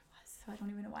remember what it was, so I don't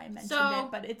even know why I mentioned So,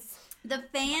 it, but it's... The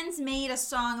fans made a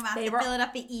song about the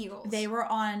Philadelphia Eagles. They were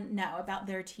about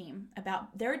their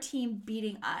team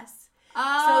beating us.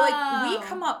 Oh. So, like, we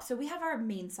come up, so we have our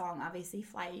main song, obviously,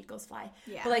 Fly, Eagles, Fly.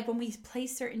 Yeah. But, like, when we play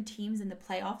certain teams in the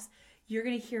playoffs, you're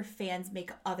going to hear fans make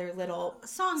other little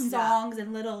songs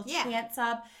and little chants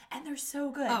up, and they're so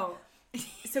good. Oh.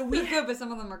 So They're good, but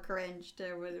some of them are cringe,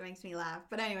 too, which makes me laugh.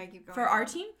 But anyway, keep going. For our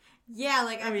team? Yeah,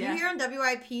 like, if yeah. you hear on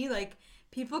WIP, like,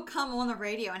 people come on the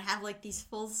radio and have, like, these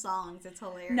full songs. It's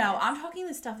hilarious. No, I'm talking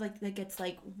the stuff, like, that gets,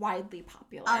 like, widely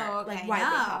popular. Oh, okay. Like,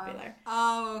 widely popular.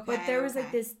 Oh, okay. But there was,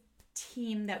 like, this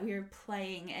team that we were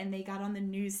playing, and they got on the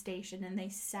news station, and they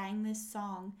sang this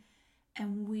song,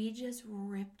 and we just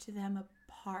ripped them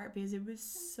apart because it was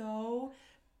so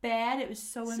bad. It was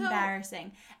so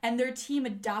embarrassing. And their team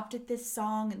adopted this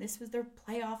song, and this was their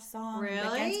playoff song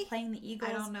against playing the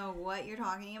Eagles. I don't know what you're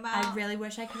talking about. I really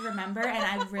wish I could remember, and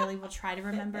I really will try to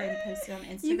remember and post it on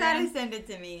Instagram. You gotta send it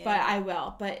to me. But I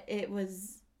will. But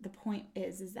the point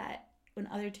is that when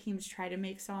other teams try to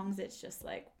make songs, it's just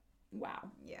like, wow.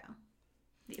 Yeah.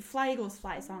 The Fly Eagles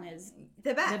Fly song is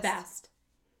the best. The best.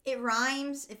 It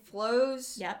rhymes. It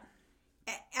flows. Yep.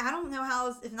 I don't know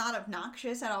how it's not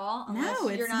obnoxious at all. Unless No,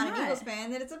 it's you're not not. an Eagles fan,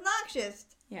 then it's obnoxious.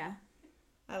 Yeah.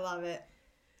 I love it.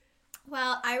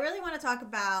 Well, I really want to talk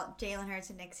about Jalen Hurts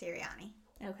and Nick Sirianni.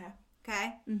 Okay.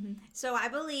 Okay? Mm-hmm. So I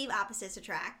believe opposites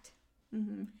attract.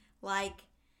 Mm-hmm. Like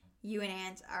you and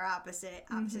Ant are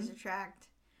opposites attract.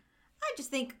 I just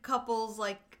think couples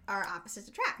like are opposites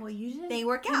attract. Well, usually they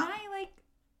work out. Can I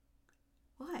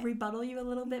what? rebuttal you a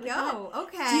little bit with Go. that?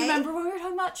 Okay. Do you remember when we were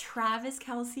talking about Travis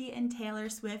Kelce and Taylor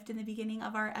Swift in the beginning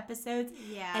of our episodes?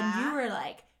 Yeah. And you were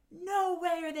like, no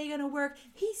way are they gonna work.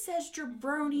 He says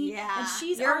jabroni, Yeah, and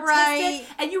she's you're artistic. right.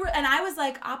 And I was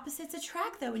like, opposites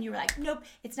attract though, and you were like, nope,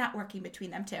 it's not working between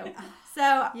them two.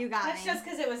 So you got That's me. just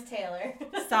because it was Taylor.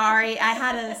 sorry, I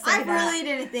had to say I that. really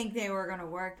didn't think they were gonna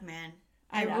work, man.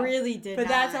 I know. really did. But not.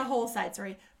 that's a whole side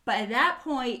story. But at that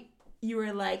point, you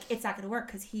were like, it's not going to work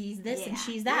because he's this and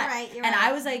she's that. You're and right.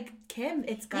 I was like, Kim,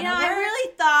 it's going to work. I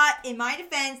really thought, in my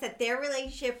defense, that their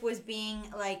relationship was being,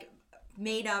 like,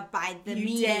 made up by the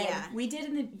media. Did. We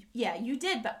did you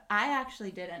did, but I actually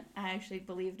didn't. I actually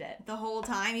believed it. The whole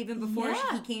time, even before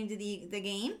he came to the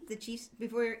game, the Chiefs,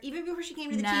 before she came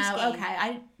to the Chiefs game. Okay.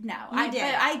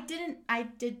 I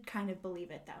did kind of believe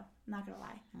it, though. I'm not going to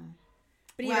lie.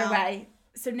 But either way,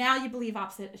 so now you believe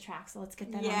opposite attracts, so let's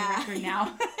get that on the record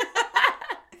now.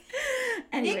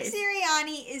 Nick Anyways.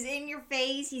 Sirianni is in your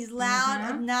face. He's loud,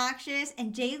 obnoxious,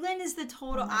 and Jalen is the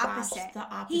total opposite. The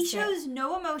opposite. He shows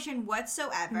no emotion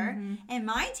whatsoever. And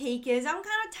my take is, I'm kind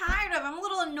of tired of it. I'm a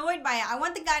little annoyed by it. I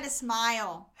want the guy to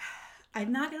smile.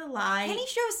 I'm not gonna lie. Can he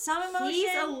show some emotion? He's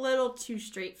a little too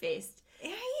straight-faced.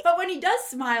 But when he does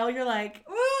smile, you're like,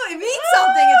 ooh, it means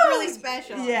something. It's really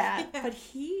special. Yeah. But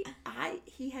he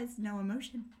has no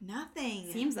emotion.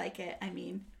 Nothing. Seems like it. I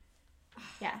mean,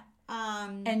 yeah.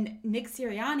 And Nick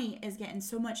Sirianni is getting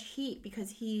so much heat because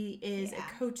he is a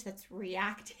coach that's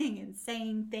reacting and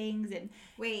saying things and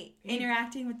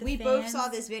interacting with the fans. We both saw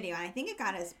this video, and I think it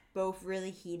got us both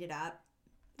really heated up.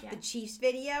 Yeah. The Chiefs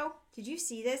video. Did you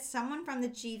see this? Someone from the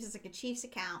Chiefs, it's like a Chiefs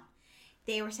account.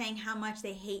 They were saying how much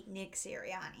they hate Nick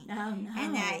Sirianni. Oh, no.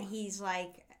 And that he's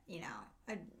like,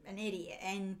 an idiot.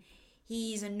 And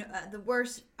he's the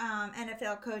worst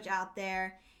NFL coach out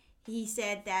there. He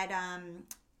said that...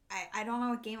 I don't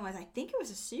know what game it was. I think it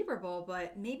was a Super Bowl,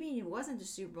 but maybe it wasn't a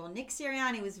Super Bowl. Nick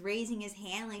Sirianni was raising his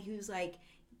hand like he was like,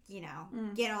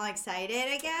 getting all excited,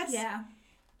 I guess. Yeah.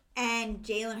 And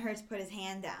Jalen Hurts put his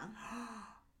hand down.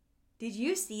 Did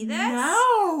you see this?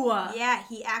 No. Yeah,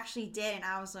 he actually did, and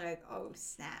I was like, oh,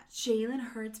 snap. Jalen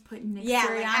Hurts put Nick Sirianni's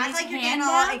Sirianni's act like you're getting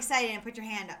all excited and put your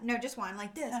hand up. No, just one,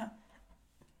 like this. Oh.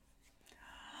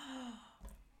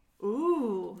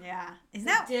 Ooh. Yeah. Is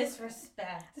that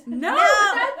disrespect? No,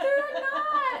 they're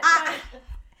not.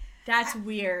 That's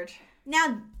weird.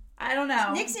 Now, I don't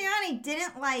know. Nick Sirianni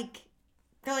didn't go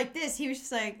like this. He was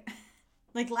just like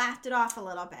laughed it off a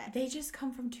little bit. They just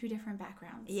come from two different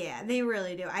backgrounds. Yeah, they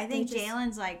really do. I think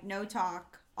Jalen's like no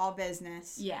talk, all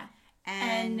business. Yeah.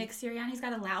 And Nick Sirianni's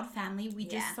got a loud family. We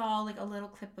Yeah. just saw like a little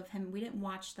clip of him. We didn't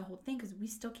watch the whole thing because we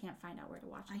still can't find out where to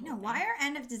watch. I know. Why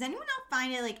does anyone else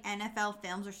find it like NFL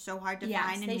films are so hard to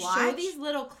find and they watch? show these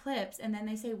little clips and then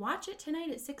they say watch it tonight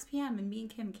at 6 p.m. and me and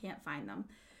Kim can't find them.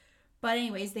 But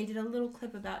anyways, they did a little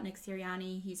clip about Nick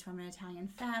Sirianni. He's from an Italian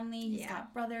family. He's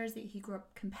got brothers. He grew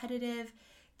up competitive.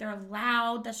 They're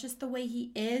loud. That's just the way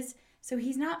he is. So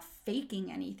he's not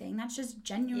faking anything. That's just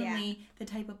genuinely the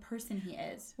type of person he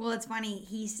is. Well, it's funny.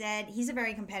 He said he's a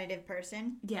very competitive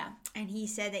person. Yeah. And he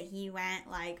said that he went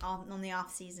like on the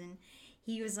off season.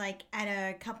 He was like at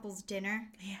a couple's dinner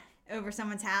over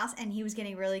someone's house, and he was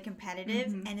getting really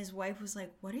competitive. And his wife was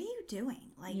like, "What are you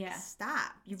doing? Like,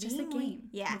 stop! You're just a game.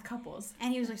 Yeah, with couples."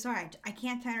 And he was like, "Sorry, I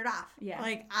can't turn it off." Yeah.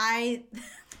 Like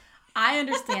I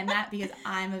understand that because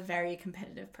I'm a very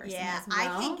competitive person as well.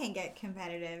 I can get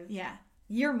competitive. Yeah.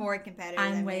 You're more competitive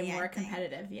I'm than way me, more I think.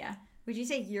 competitive, yeah. Would you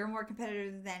say you're more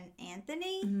competitive than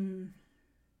Anthony?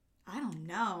 I don't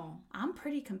know. I'm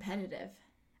pretty competitive.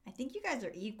 I think you guys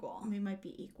are equal. We might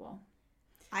be equal.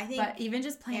 I think But even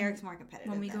just playing Eric's more competitive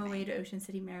when we than go away me. to Ocean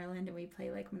City, Maryland, and we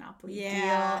play like Monopoly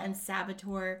Yeah. Deal and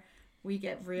Saboteur, we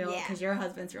get real because your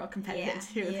husband's real competitive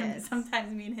too. Yes.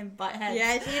 Sometimes me and him butt heads.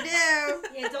 Yes, you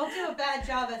do. Yeah, don't do a bad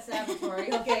job at Saboteur.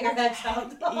 You'll get your head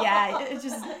chopped off. Yeah, it's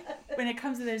just when it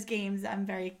comes to those games, I'm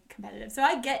very competitive. So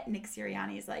I get Nick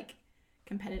Sirianni's like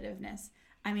competitiveness.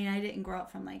 I mean, I didn't grow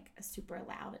up from like a super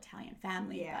loud Italian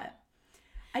family, but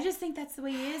I just think that's the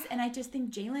way he is, and I just think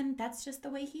Jalen, that's just the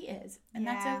way he is, and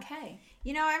that's okay.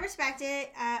 You know, I respect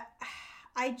it.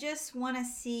 I just want to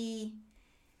see.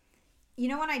 You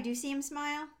know when I do see him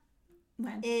smile?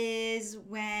 When? Is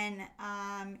when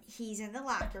he's in the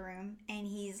locker room and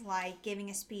he's like giving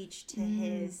a speech to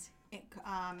his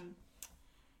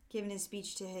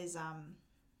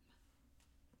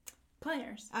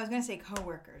Players. I was gonna say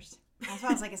coworkers. That's why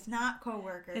I was like, it's not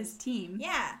coworkers. His team.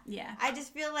 Yeah. Yeah. I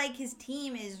just feel like his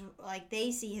team is like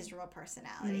they see his real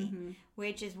personality,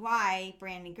 which is why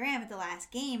Brandon Graham at the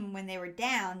last game when they were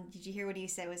down. Did you hear what he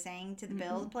was saying to the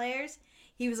Bills players?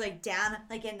 He was like down,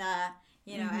 like in the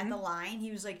at the line.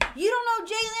 He was like, "You don't know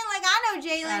Jalen like I know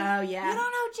Jalen. Oh yeah. You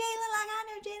don't know Jalen like I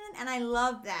know Jalen." And I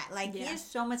love that. Like he has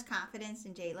so much confidence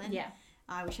in Jalen. Yeah.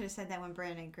 We should have said that when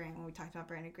we talked about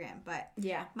Brandon Graham. But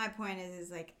yeah, my point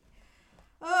is like.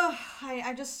 Oh,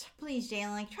 I just, please,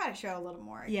 Jalen, like, try to show a little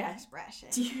more expression.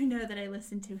 Do you know that I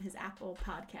listened to his Apple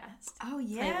podcast? Oh,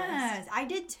 yes. I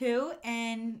did too,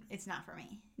 and it's not for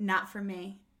me. Not for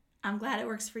me. I'm glad it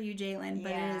works for you, Jalen,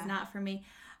 but it is not for me.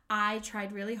 I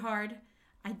tried really hard.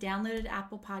 I downloaded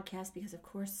Apple Podcast because, of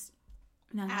course,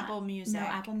 Apple Music. No,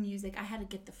 Apple Music. I had to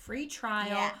get the free trial.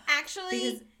 Yeah,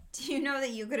 actually, do you know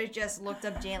that you could have just looked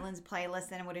up Jalen's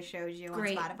playlist and it would have showed you on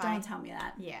Spotify? Don't tell me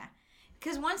that. Yeah.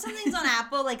 Because once something's on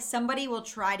Apple, like, somebody will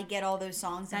try to get all those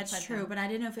songs. That's true, but I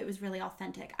didn't know if it was really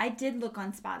authentic. I did look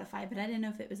on Spotify, but I didn't know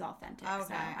if it was authentic. Okay,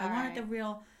 so I wanted the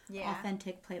real,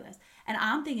 authentic playlist. And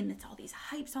I'm thinking it's all these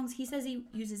hype songs. He says he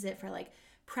uses it for, like,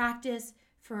 practice,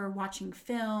 for watching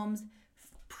films,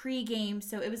 pre-game.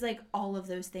 So it was, like, all of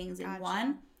those things in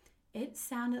one. It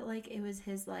sounded like it was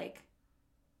his, like,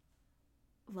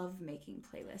 love-making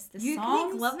playlist. The you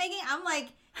songs... think love-making? I'm, like...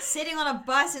 sitting on a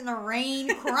bus in the rain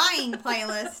crying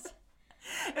playlist.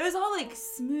 It was all like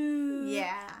smooth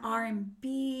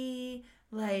R&B,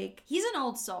 like he's an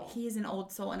old soul. He is an old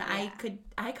soul, and I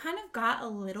kind of got a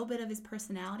little bit of his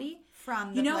personality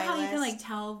from the playlist. How you can like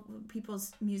tell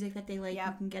people's music that they like.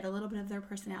 You can get a little bit of their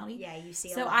personality. Yeah, you see.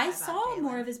 So I saw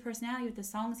more of his personality with the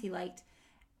songs he liked.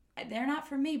 They're not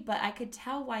for me, but I could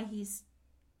tell why he's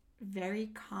very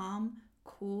calm,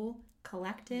 cool,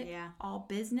 collected, all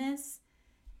business.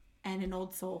 And an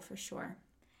old soul for sure.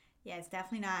 Yeah, it's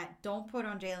definitely not. Don't put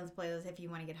on Jalen's playlist if you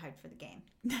want to get hyped for the game.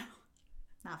 No.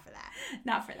 Not for that.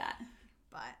 Not for that.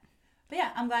 But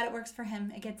yeah, I'm glad it works for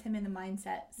him. It gets him in the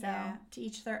mindset. So to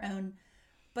each their own.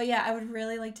 But yeah, I would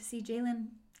really like to see Jalen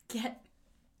get.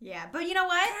 Yeah, but you know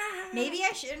what? Maybe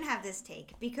I shouldn't have this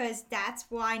take because that's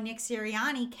why Nick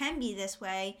Sirianni can be this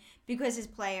way because his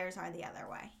players are the other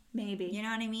way. Maybe. You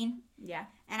know what I mean? Yeah.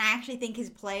 And I actually think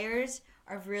his players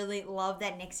are really love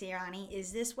that Nick Sirianni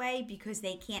is this way because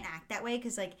they can't act that way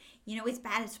because, like, you know, it's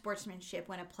bad at sportsmanship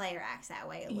when a player acts that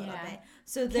way a little bit.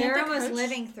 So they're almost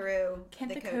living through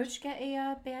Can't the coach get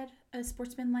a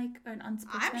sportsman-like, or an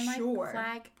unsportsmanlike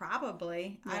flag?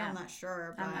 Probably. Yeah. I'm not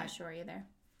sure. But I'm not sure either.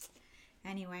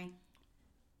 Anyway.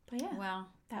 But yeah. Well.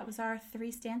 That was our 3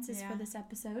 stances for this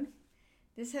episode.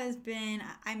 This has been,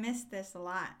 I missed this a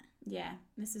lot. Yeah.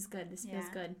 This is good. This feels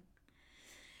good.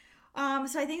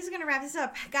 So I think it's going to wrap this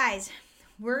up. Guys,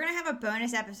 we're going to have a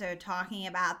bonus episode talking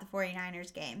about the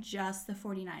 49ers game. Just the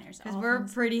 49ers. Because we're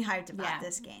pretty hyped about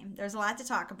this game. There's a lot to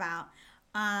talk about.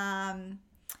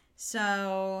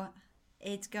 So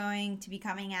it's going to be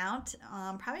coming out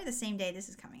probably the same day this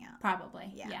is coming out.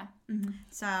 Probably. Yeah. Mm-hmm.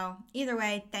 So either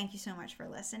way, thank you so much for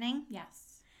listening.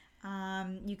 Yes.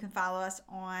 You can follow us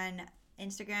on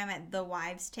Instagram at The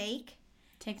Wives Take.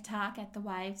 TikTok at The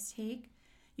Wives Take.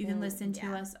 You can listen to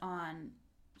us on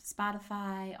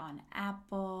Spotify, on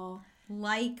Apple.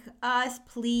 Like us,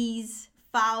 please.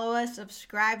 Follow us,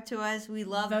 subscribe to us. We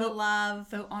love the love.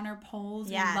 Vote on our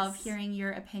polls. Yes. We love hearing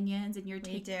your opinions and your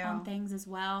take on things as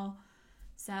well.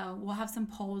 So we'll have some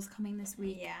polls coming this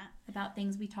week about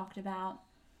things we talked about.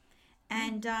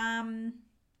 And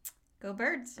go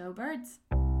Birds. Go Birds.